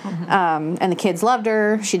coach, and the kids loved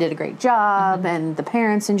her. She did a great job, and the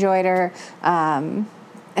parents enjoyed her.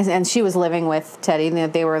 And she was living with Teddy.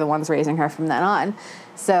 They were the ones raising her from then on.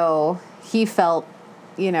 So he felt,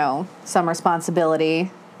 some responsibility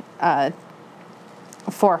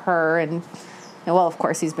for her, and well, of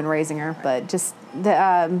course, he's been raising her. But just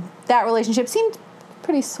that relationship seemed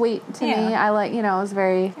pretty sweet to me. Yeah. I it was a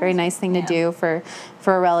very, very nice thing to do for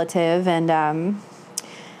a relative. And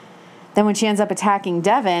then when she ends up attacking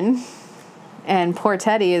Devin, and poor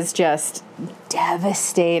Teddy is just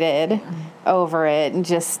devastated over it and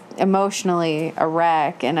just emotionally a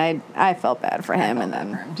wreck. And I felt bad for him. And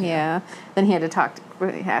then then he had to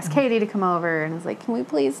ask Katie to come over, and was like, "Can we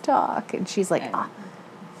please talk?" And she's like,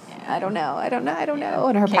 I don't know.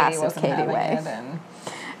 In her passive Katie way.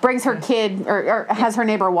 Brings her kid, or has her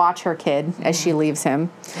neighbor watch her kid as she leaves him.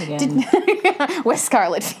 Again. With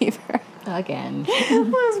scarlet fever. Again.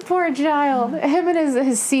 This poor child. Him and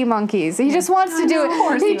his sea monkeys. He just wants to do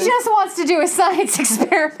it. He just wants to do a science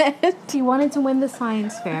experiment. He wanted to win the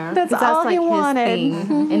science fair. That's all he wanted. His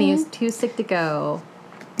thing, and he was too sick to go.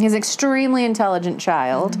 He's an extremely intelligent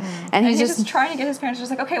child, and he's just trying to get his parents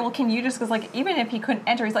just okay, well, can you just, because even if he couldn't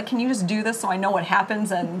enter, he's like, can you just do this so I know what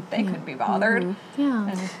happens, and they couldn't be bothered.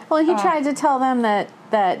 Yeah. Well, he tried to tell them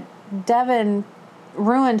that Devin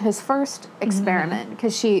ruined his first experiment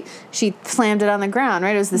because she slammed it on the ground,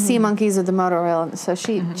 right? It was the sea monkeys with the motor oil, and so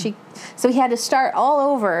so he had to start all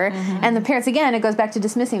over. And the parents, again, it goes back to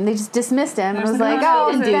dismissing him. They just dismissed him and was like,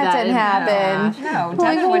 oh, that didn't happen. No,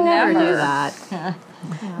 Like, Devin would Never never do that. Yeah.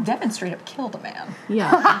 Devin straight up killed a man.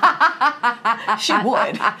 Yeah. She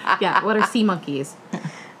would. Yeah. What are sea monkeys?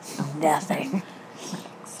 Nothing.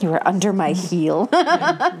 You were under my heel.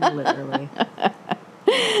 Literally.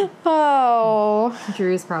 Oh.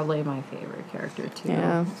 Drew's probably my favorite character too.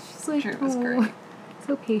 Yeah. She's like, Drew was great.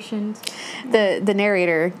 So patient. The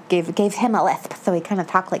narrator gave him a lisp, so he kind of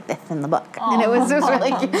talked like this in the book, and it was really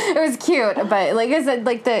cute. It was cute. But like I said,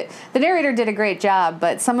 like the narrator did a great job,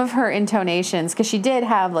 but some of her intonations, because she did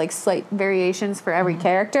have like slight variations for every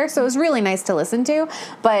character, so it was really nice to listen to.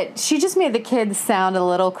 But she just made the kids sound a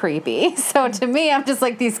little creepy. So to me, I'm just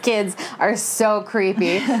like, these kids are so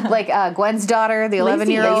creepy. Like Gwen's daughter, the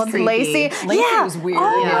 11-year-old Lacey. Lacey was weird.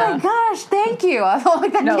 Oh my gosh, thank you. I felt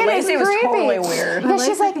like that kid Lacey is was creepy. totally weird. Yeah,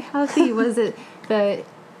 she's like, how was it the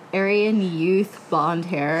Aryan youth blonde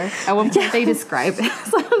hair? At one point they described it.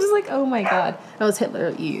 So I was just like, oh my god, that was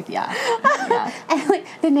Hitler youth. Yeah. and like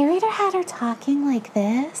the narrator had her talking like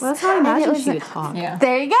this. Well, that's how I imagine she would talk. Yeah.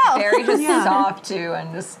 There you go. Very just soft too,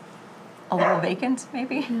 and just a little vacant,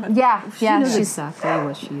 maybe. Yeah, She knows exactly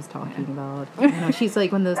what she's talking about. You know, she's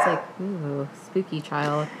like one of those like, ooh, spooky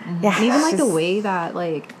child. Yeah, And even like the way that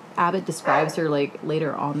like Abbott describes her like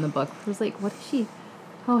later on in the book, it was like, what is she?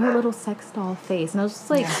 Oh, her little sex doll face. And I was just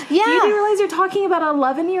like, Yeah. you do realize you're talking about an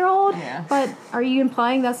 11-year-old? Yeah. But are you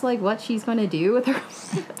implying that's like what she's going to do with her?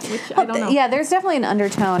 Which I don't know. Yeah, there's definitely an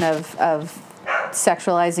undertone of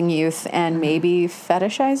sexualizing youth and maybe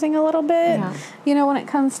fetishizing a little bit. Yeah. You know, when it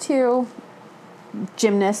comes to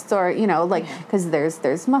gymnasts, or you know, like, because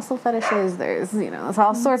there's muscle fetishes, there's, you know, there's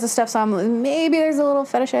all sorts of stuff, so maybe there's a little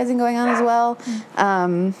fetishizing going on as well.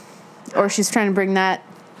 Or she's trying to bring that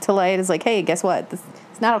to light, is like, hey, guess what,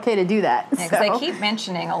 it's not okay to do that. Yeah, because they keep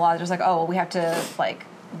mentioning a lot. There's like, oh, well, we have to like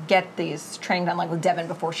get these training done, like with Devin,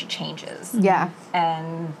 before she changes. Yeah.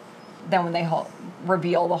 And then when they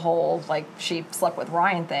reveal the whole like she slept with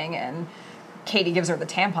Ryan thing, and Katie gives her the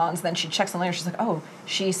tampons, then she checks them later. She's like, oh,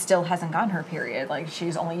 she still hasn't gotten her period. Like,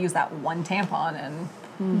 she's only used that one tampon.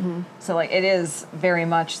 And so, like, it is very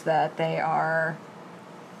much that they are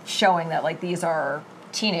showing that, like, these are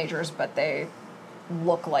teenagers, but they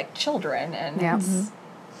look like children. And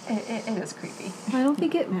it is creepy. I don't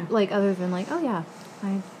think it, like, other than like, oh yeah,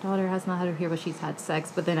 my daughter has not had her period, but she's had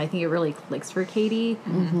sex. But then I think it really clicks for Katie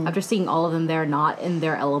after seeing all of them there, not in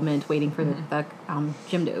their element, waiting for the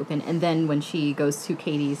gym to open. And then when she goes to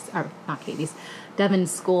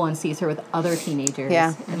Devin's school and sees her with other teenagers,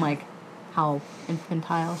 and like how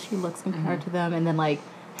infantile she looks compared to them, and then like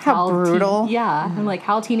how brutal. And like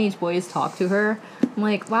how teenage boys talk to her. I'm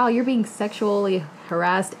like, wow, you're being sexually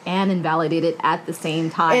harassed and invalidated at the same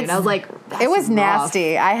time. And I was like, it was rough.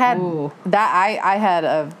 nasty. I had I had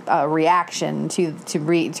a reaction to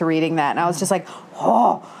reading that, and I was just like,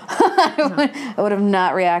 oh, I would have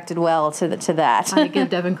not reacted well to that. I give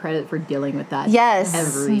Devin credit for dealing with that. Yes,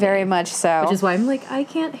 every very day. much so. Which is why I'm like, I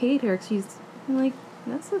can't hate her. I'm like,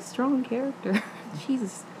 that's a strong character.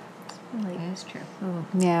 She's like, It is true. oh.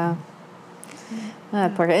 Yeah.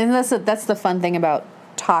 Poor guy. And that's the fun thing about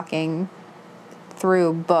talking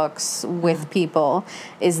through books with people,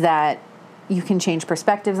 is that you can change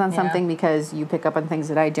perspectives on something, because you pick up on things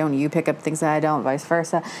that I don't, you pick up things that I don't, vice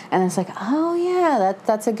versa. And it's like, oh yeah,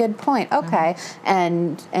 that's a good point. Okay.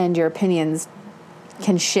 And your opinions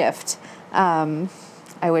can shift. I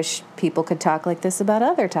wish people could talk like this about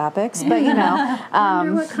other topics, but you know. I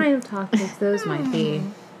wonder what kind of topics those might be.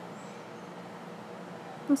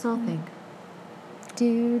 Let's all think.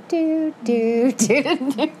 Do. But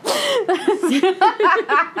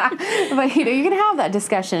you know, you can have that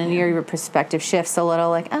discussion, and your perspective shifts a little,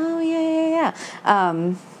 like, oh yeah.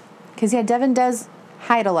 Because Devin does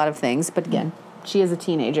hide a lot of things, but again, she is a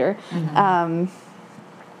teenager.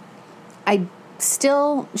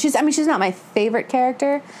 She's not my favorite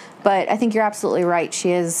character, but I think you're absolutely right.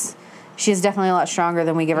 She is definitely a lot stronger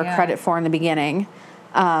than we give her credit for in the beginning.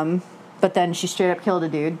 But then she straight up killed a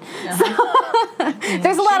dude.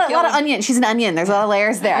 There's a lot of onion. She's an onion. There's a lot of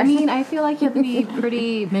layers there. I mean, I feel like you have to be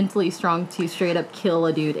pretty mentally strong to straight up kill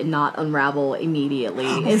a dude and not unravel immediately.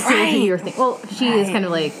 And still do your thing. Well, she is kind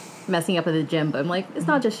of like messing up at the gym, but I'm like, it's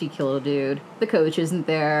not just she killed a dude. The coach isn't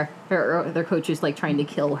there. Their coach is like trying to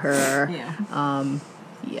kill her.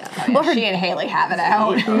 Well, she and Haley have it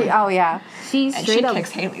out. Oh yeah. She straight up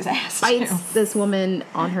kicks Haley's ass. Bites this woman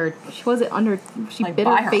on her. She like bit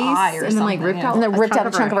by her her face eye or and then like something, ripped yeah. out And then ripped out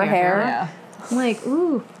a chunk of her hair. Yeah. I'm like,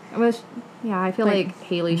 ooh. I feel like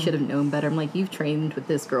Haley should have known better. I'm like, you've trained with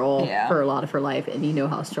this girl for a lot of her life, and you know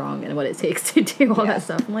how strong and what it takes to do all that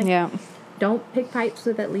stuff. I'm like, don't pick fights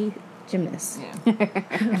with that lead gymnast. Yeah.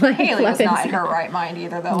 Like, Haley was not in her right mind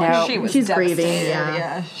either, though. Like, she's devastated. grieving.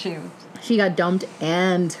 Yeah, she got dumped,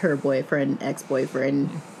 and her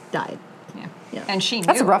ex-boyfriend died. Yeah. And she knew.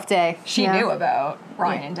 That's a rough day. She knew about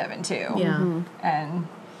Ryan and Devin, too. Yeah.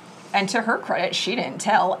 And to her credit, she didn't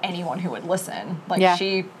tell anyone who would listen. Like,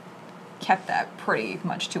 she kept that pretty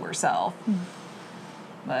much to herself.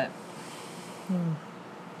 But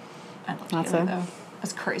I loved That's Haley, it. though.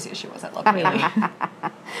 As crazy as she was, I loved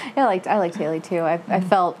Haley. I liked Haley too. I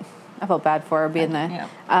felt bad for her being there.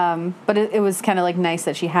 Yeah. But it was kind of like nice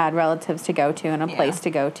that she had relatives to go to and a place to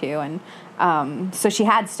go to, and so she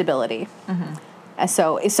had stability.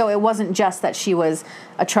 So it wasn't just that she was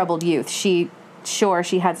a troubled youth. She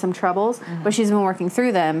had some troubles, but she's been working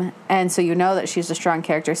through them, and so you know that she's a strong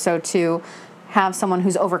character. So to have someone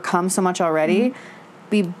who's overcome so much already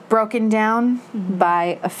be broken down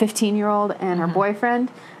by a 15-year-old and her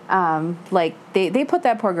boyfriend, like they put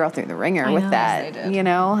that poor girl through the ringer with that, yes, they did. you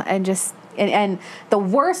know, and just and the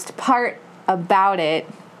worst part about it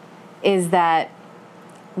is that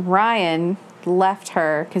Ryan left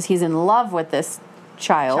her because he's in love with this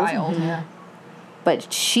child. Yeah. But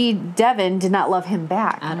Devin did not love him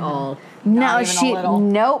back At all. Not even a little.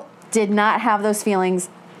 Nope, did not have those feelings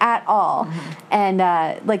at all. And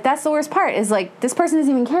like that's the worst part is like this person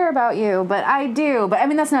doesn't even care about you, but I do. But I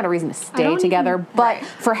mean that's not a reason to stay together. But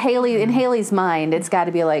for Haley, in Haley's mind, it's got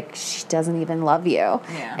to be like she doesn't even love you,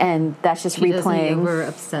 and that's just She replaying. doesn't over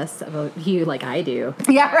obsess about you like I do.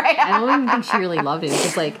 Yeah, right. I don't even think she really loved it. It's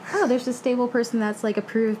just like, oh, there's this stable person that's like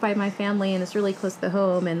approved by my family and it's really close to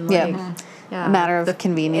home and like a matter of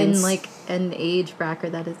convenience and like an age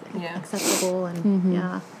bracket that is acceptable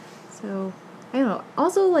and so I don't know.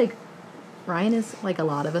 Also, like Ryan is like a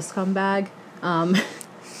lot of a scumbag,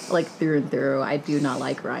 like through and through. I do not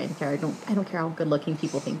like Ryan. I don't care how good looking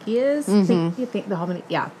people think he is. Think how many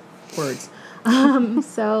words.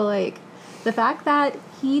 So like the fact that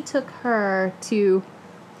he took her to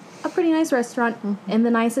a pretty nice restaurant in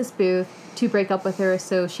the nicest booth to break up with her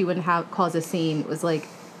so she wouldn't cause a scene was like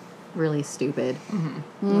really stupid.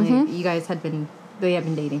 Like you guys they had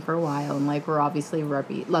been dating for a while and like were obviously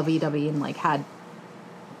lovey-dovey and like had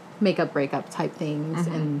makeup breakup type things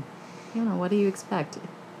and I don't know, what do you expect?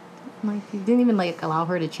 Like you didn't even like allow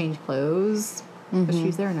her to change clothes. But she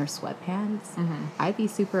was there in her sweatpants. I'd be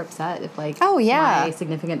super upset if like my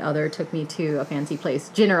significant other took me to a fancy place.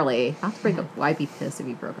 Generally, not to break up. Well, I'd be pissed if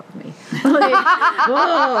he broke up with me. Like,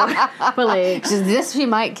 whoa! But like this, she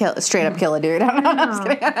might straight up kill a dude. I don't know. I'm just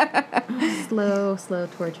kidding. slow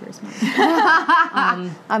torture.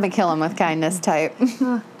 I'm a kill him with kindness type.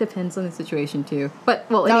 Depends on the situation too. But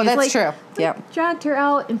well, No, anyways, that's true. Like, dragged her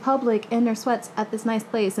out in public in her sweats at this nice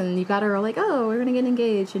place, and you got her all like, "Oh, we're gonna get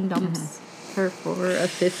engaged," and dumps her for a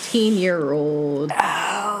 15-year-old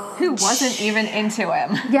Who wasn't even into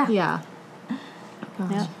him. Yeah.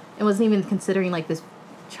 Gosh. It wasn't even considering like this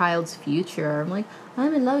child's future. I'm like,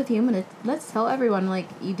 I'm in love with you. Let's tell everyone. Like,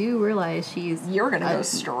 you do realize You're gonna go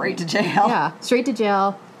straight to jail. Yeah, straight to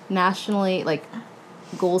jail. Nationally, like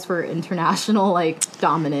goals for international like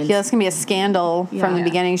dominance. Yeah, that's gonna be a scandal from the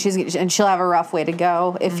beginning. She'll have a rough way to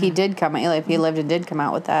go if he did come out. If he lived and did come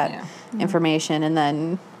out with that information, and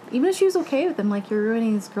then. Even if she was okay with them, like, you're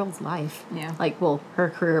ruining this girl's life. Yeah. Like, well, her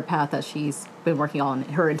career path that she's been working on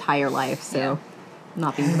her entire life. So,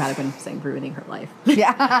 not being dramatic when saying ruining her life.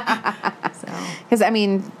 Yeah. So. Because, I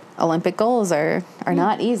mean, Olympic goals are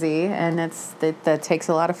not easy, and that takes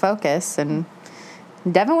a lot of focus, and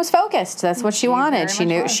Devin was focused. That's what she wanted. She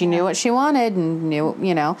knew what she wanted and knew,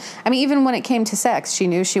 you know. I mean, even when it came to sex, she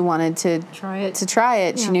knew she wanted to try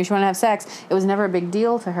it. Yeah. She knew she wanted to have sex. It was never a big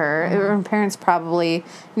deal to her. Her parents probably, you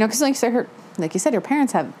know, because like you said, her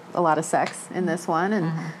parents have a lot of sex in this one,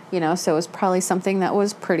 and you know, so it was probably something that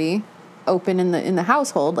was pretty open in the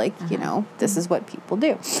household. Like, you know, this is what people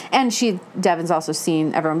do. And Devin's also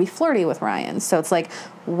seen everyone be flirty with Ryan. So it's like,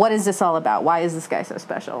 what is this all about? Why is this guy so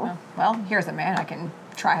special? Well, here's a man. I can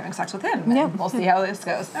try having sex with him. And we'll see how this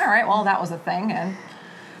goes. All right. Well, that was a thing. And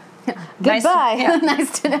goodbye.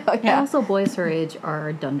 Nice to know. And also, boys her age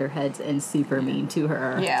are dunderheads and super mean to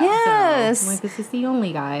her. Yeah. Yes. So, like, this is the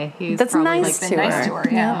only guy who's That's probably nice like, to nice to her.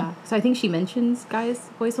 Yeah. So I think she mentions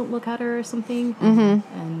boys don't look at her or something.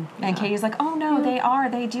 And Katie's like, oh no,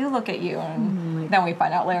 they do look at you. And then we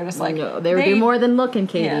find out later, just like, no, they do more than looking,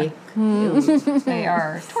 Katie. They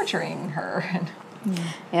are torturing her.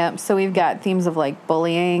 Yeah, so we've got themes of like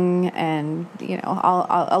bullying and, you know,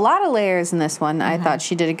 a lot of layers in this one. I thought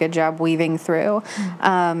she did a good job weaving through.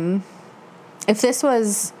 If this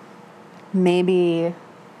was maybe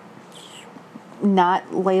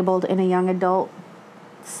not labeled in a young adult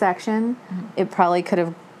section, it probably could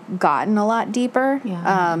have gotten a lot deeper.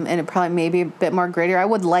 And it probably maybe a bit more grittier. I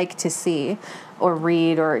would like to see or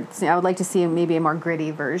read, or I would like to see maybe a more gritty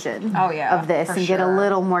version of this and get a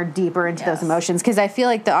little more deeper into those emotions, because I feel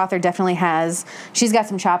like the author definitely she's got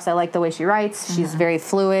some chops. I like the way she writes. She's very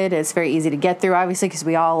fluid. It's very easy to get through, obviously, because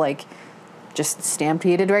we all like just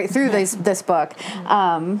stampeded right through this book.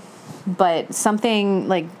 But something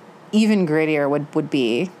like even grittier would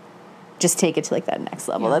be just take it to like that next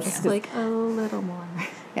level. That's It's like a little more.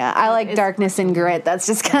 yeah. I like darkness and grit. That's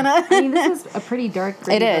just kind of. I mean, this is a pretty dark.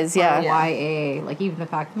 It is, yeah. YA. Like even the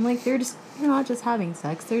fact, I'm like they're not just having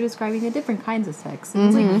sex. They're describing the different kinds of sex. And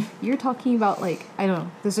it's like you're talking about like I don't know.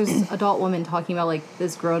 There's this adult woman talking about like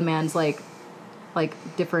this grown man's like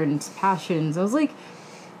different passions. I was like,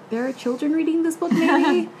 there are children reading this book,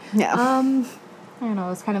 maybe. Yeah. I don't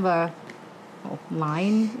know. It's kind of a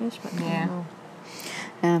line-ish, but I don't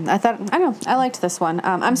know. I liked this one.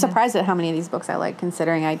 I'm surprised at how many of these books I like,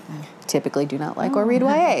 considering I typically do not like or read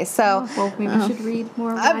YA. So, well, maybe you should read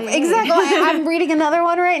more YA. Exactly. I'm reading another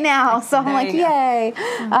one right now, so I'm like, yay,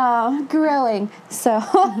 growing. So,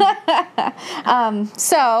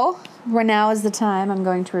 now is the time I'm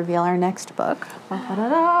going to reveal our next book.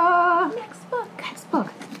 Next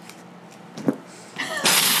book.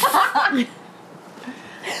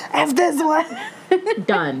 F this one.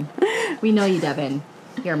 Done. We know you, Devin.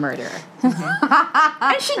 You're a murderer.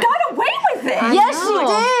 And she got away with it. Yes,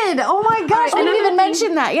 she did. Oh my gosh, we didn't even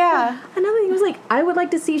mention that. Yeah. Another thing was like, I would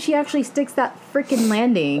like to see she actually sticks that freaking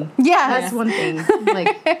landing. Yeah. That's one thing.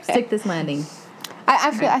 Like, stick this landing.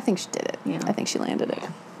 I think she did it. Yeah. I think she landed it.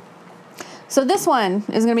 So this one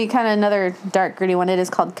is going to be kind of another dark, gritty one. It is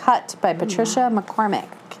called Cut by Patricia McCormick.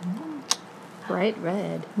 Bright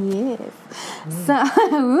red. Yes. So,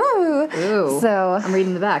 Ooh. So, I'm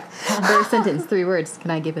reading the back. First sentence, 3 words. Can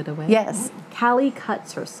I give it away? yes. Callie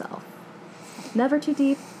cuts herself. Never too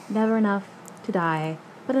deep, never enough to die,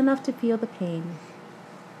 but enough to feel the pain.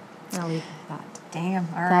 And I'll leave it at that. Damn.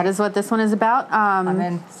 All right. That is what this one is about. I'm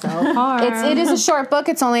in. Self-harm. It is a short book.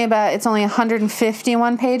 It's only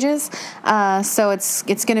 151 pages. So it's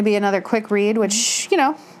going to be another quick read, which,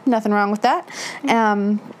 nothing wrong with that.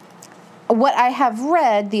 What I have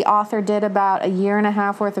read, the author did about 1.5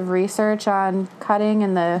 years worth of research on cutting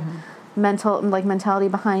and the mentality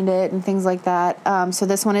behind it and things like that. So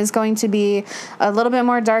this one is going to be a little bit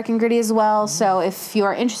more dark and gritty as well. So if you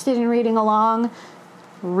are interested in reading along,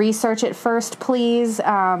 research it first, please.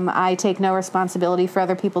 I take no responsibility for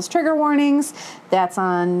other people's trigger warnings. That's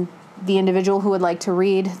on the individual who would like to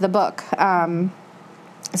read the book.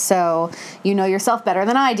 So you know yourself better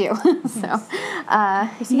than I do. So,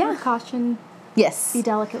 Proceed with caution. Yes. Be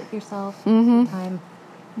delicate with yourself. Time.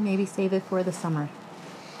 Maybe save it for the summer.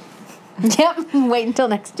 Yep. Wait until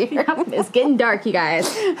next year. It's getting dark, you guys.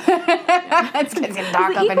 It's getting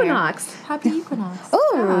dark up in here. Equinox. Happy equinox.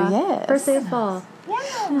 Oh, yes. First day of fall.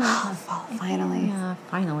 Oh, fall, finally. Yeah,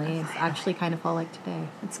 finally. It's actually kind of fall like today.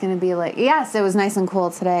 It's going to be like, yes, it was nice and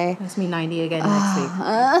cool today. It's going to be 90 again next week.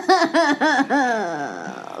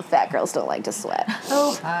 Fat girls don't like to sweat.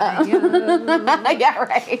 Oh, Yeah,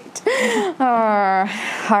 right.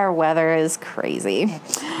 Our weather is crazy.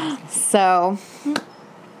 So,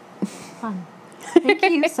 fun. Thank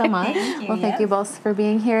you so much. well, thank you both for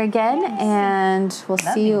being here again, and we'll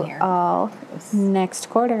see you all next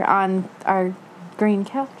quarter on our green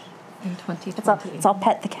couch. In 2020. It's all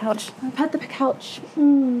pet the couch. Pet the couch.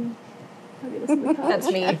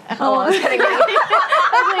 That's me. Oh, I was kidding.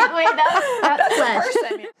 That's flesh.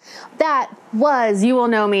 That was You Will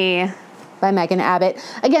Know Me by Megan Abbott.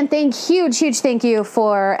 Again, huge thank you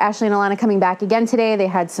for Ashley and Alanna coming back again today. They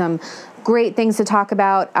had some great things to talk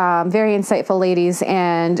about. Very insightful ladies,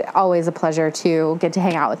 and always a pleasure to get to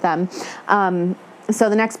hang out with them. So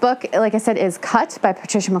the next book, like I said, is Cut by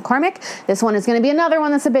Patricia McCormick. This one is going to be another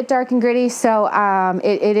one that's a bit dark and gritty. So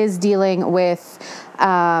it is dealing with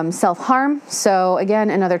self-harm. So again,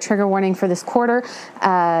 another trigger warning for this quarter.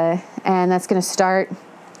 And that's going to start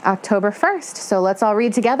October 1st. So let's all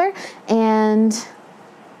read together and,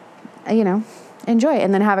 enjoy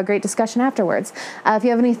and then have a great discussion afterwards. If you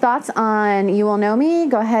have any thoughts on You Will Know Me,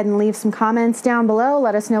 go ahead and leave some comments down below.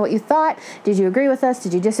 Let us know what you thought. Did you agree with us?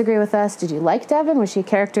 Did you disagree with us? Did you like Devin? Was she a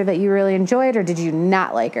character that you really enjoyed, or did you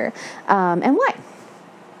not like her? And why?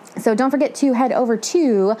 So don't forget to head over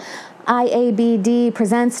to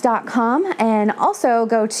IABDpresents.com and also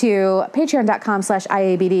go to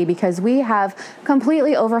patreon.com/IABD, because we have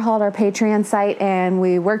completely overhauled our Patreon site and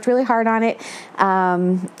we worked really hard on it.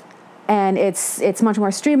 And it's much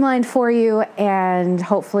more streamlined for you, and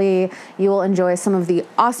hopefully you will enjoy some of the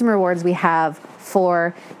awesome rewards we have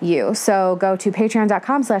for you. So go to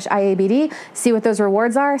patreon.com/IABD, see what those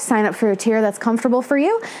rewards are, sign up for a tier that's comfortable for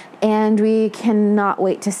you, and we cannot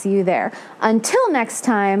wait to see you there. Until next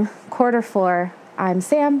time, quarter 4, I'm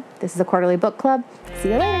Sam. This is the Quarterly Book Club. See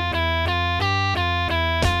you later.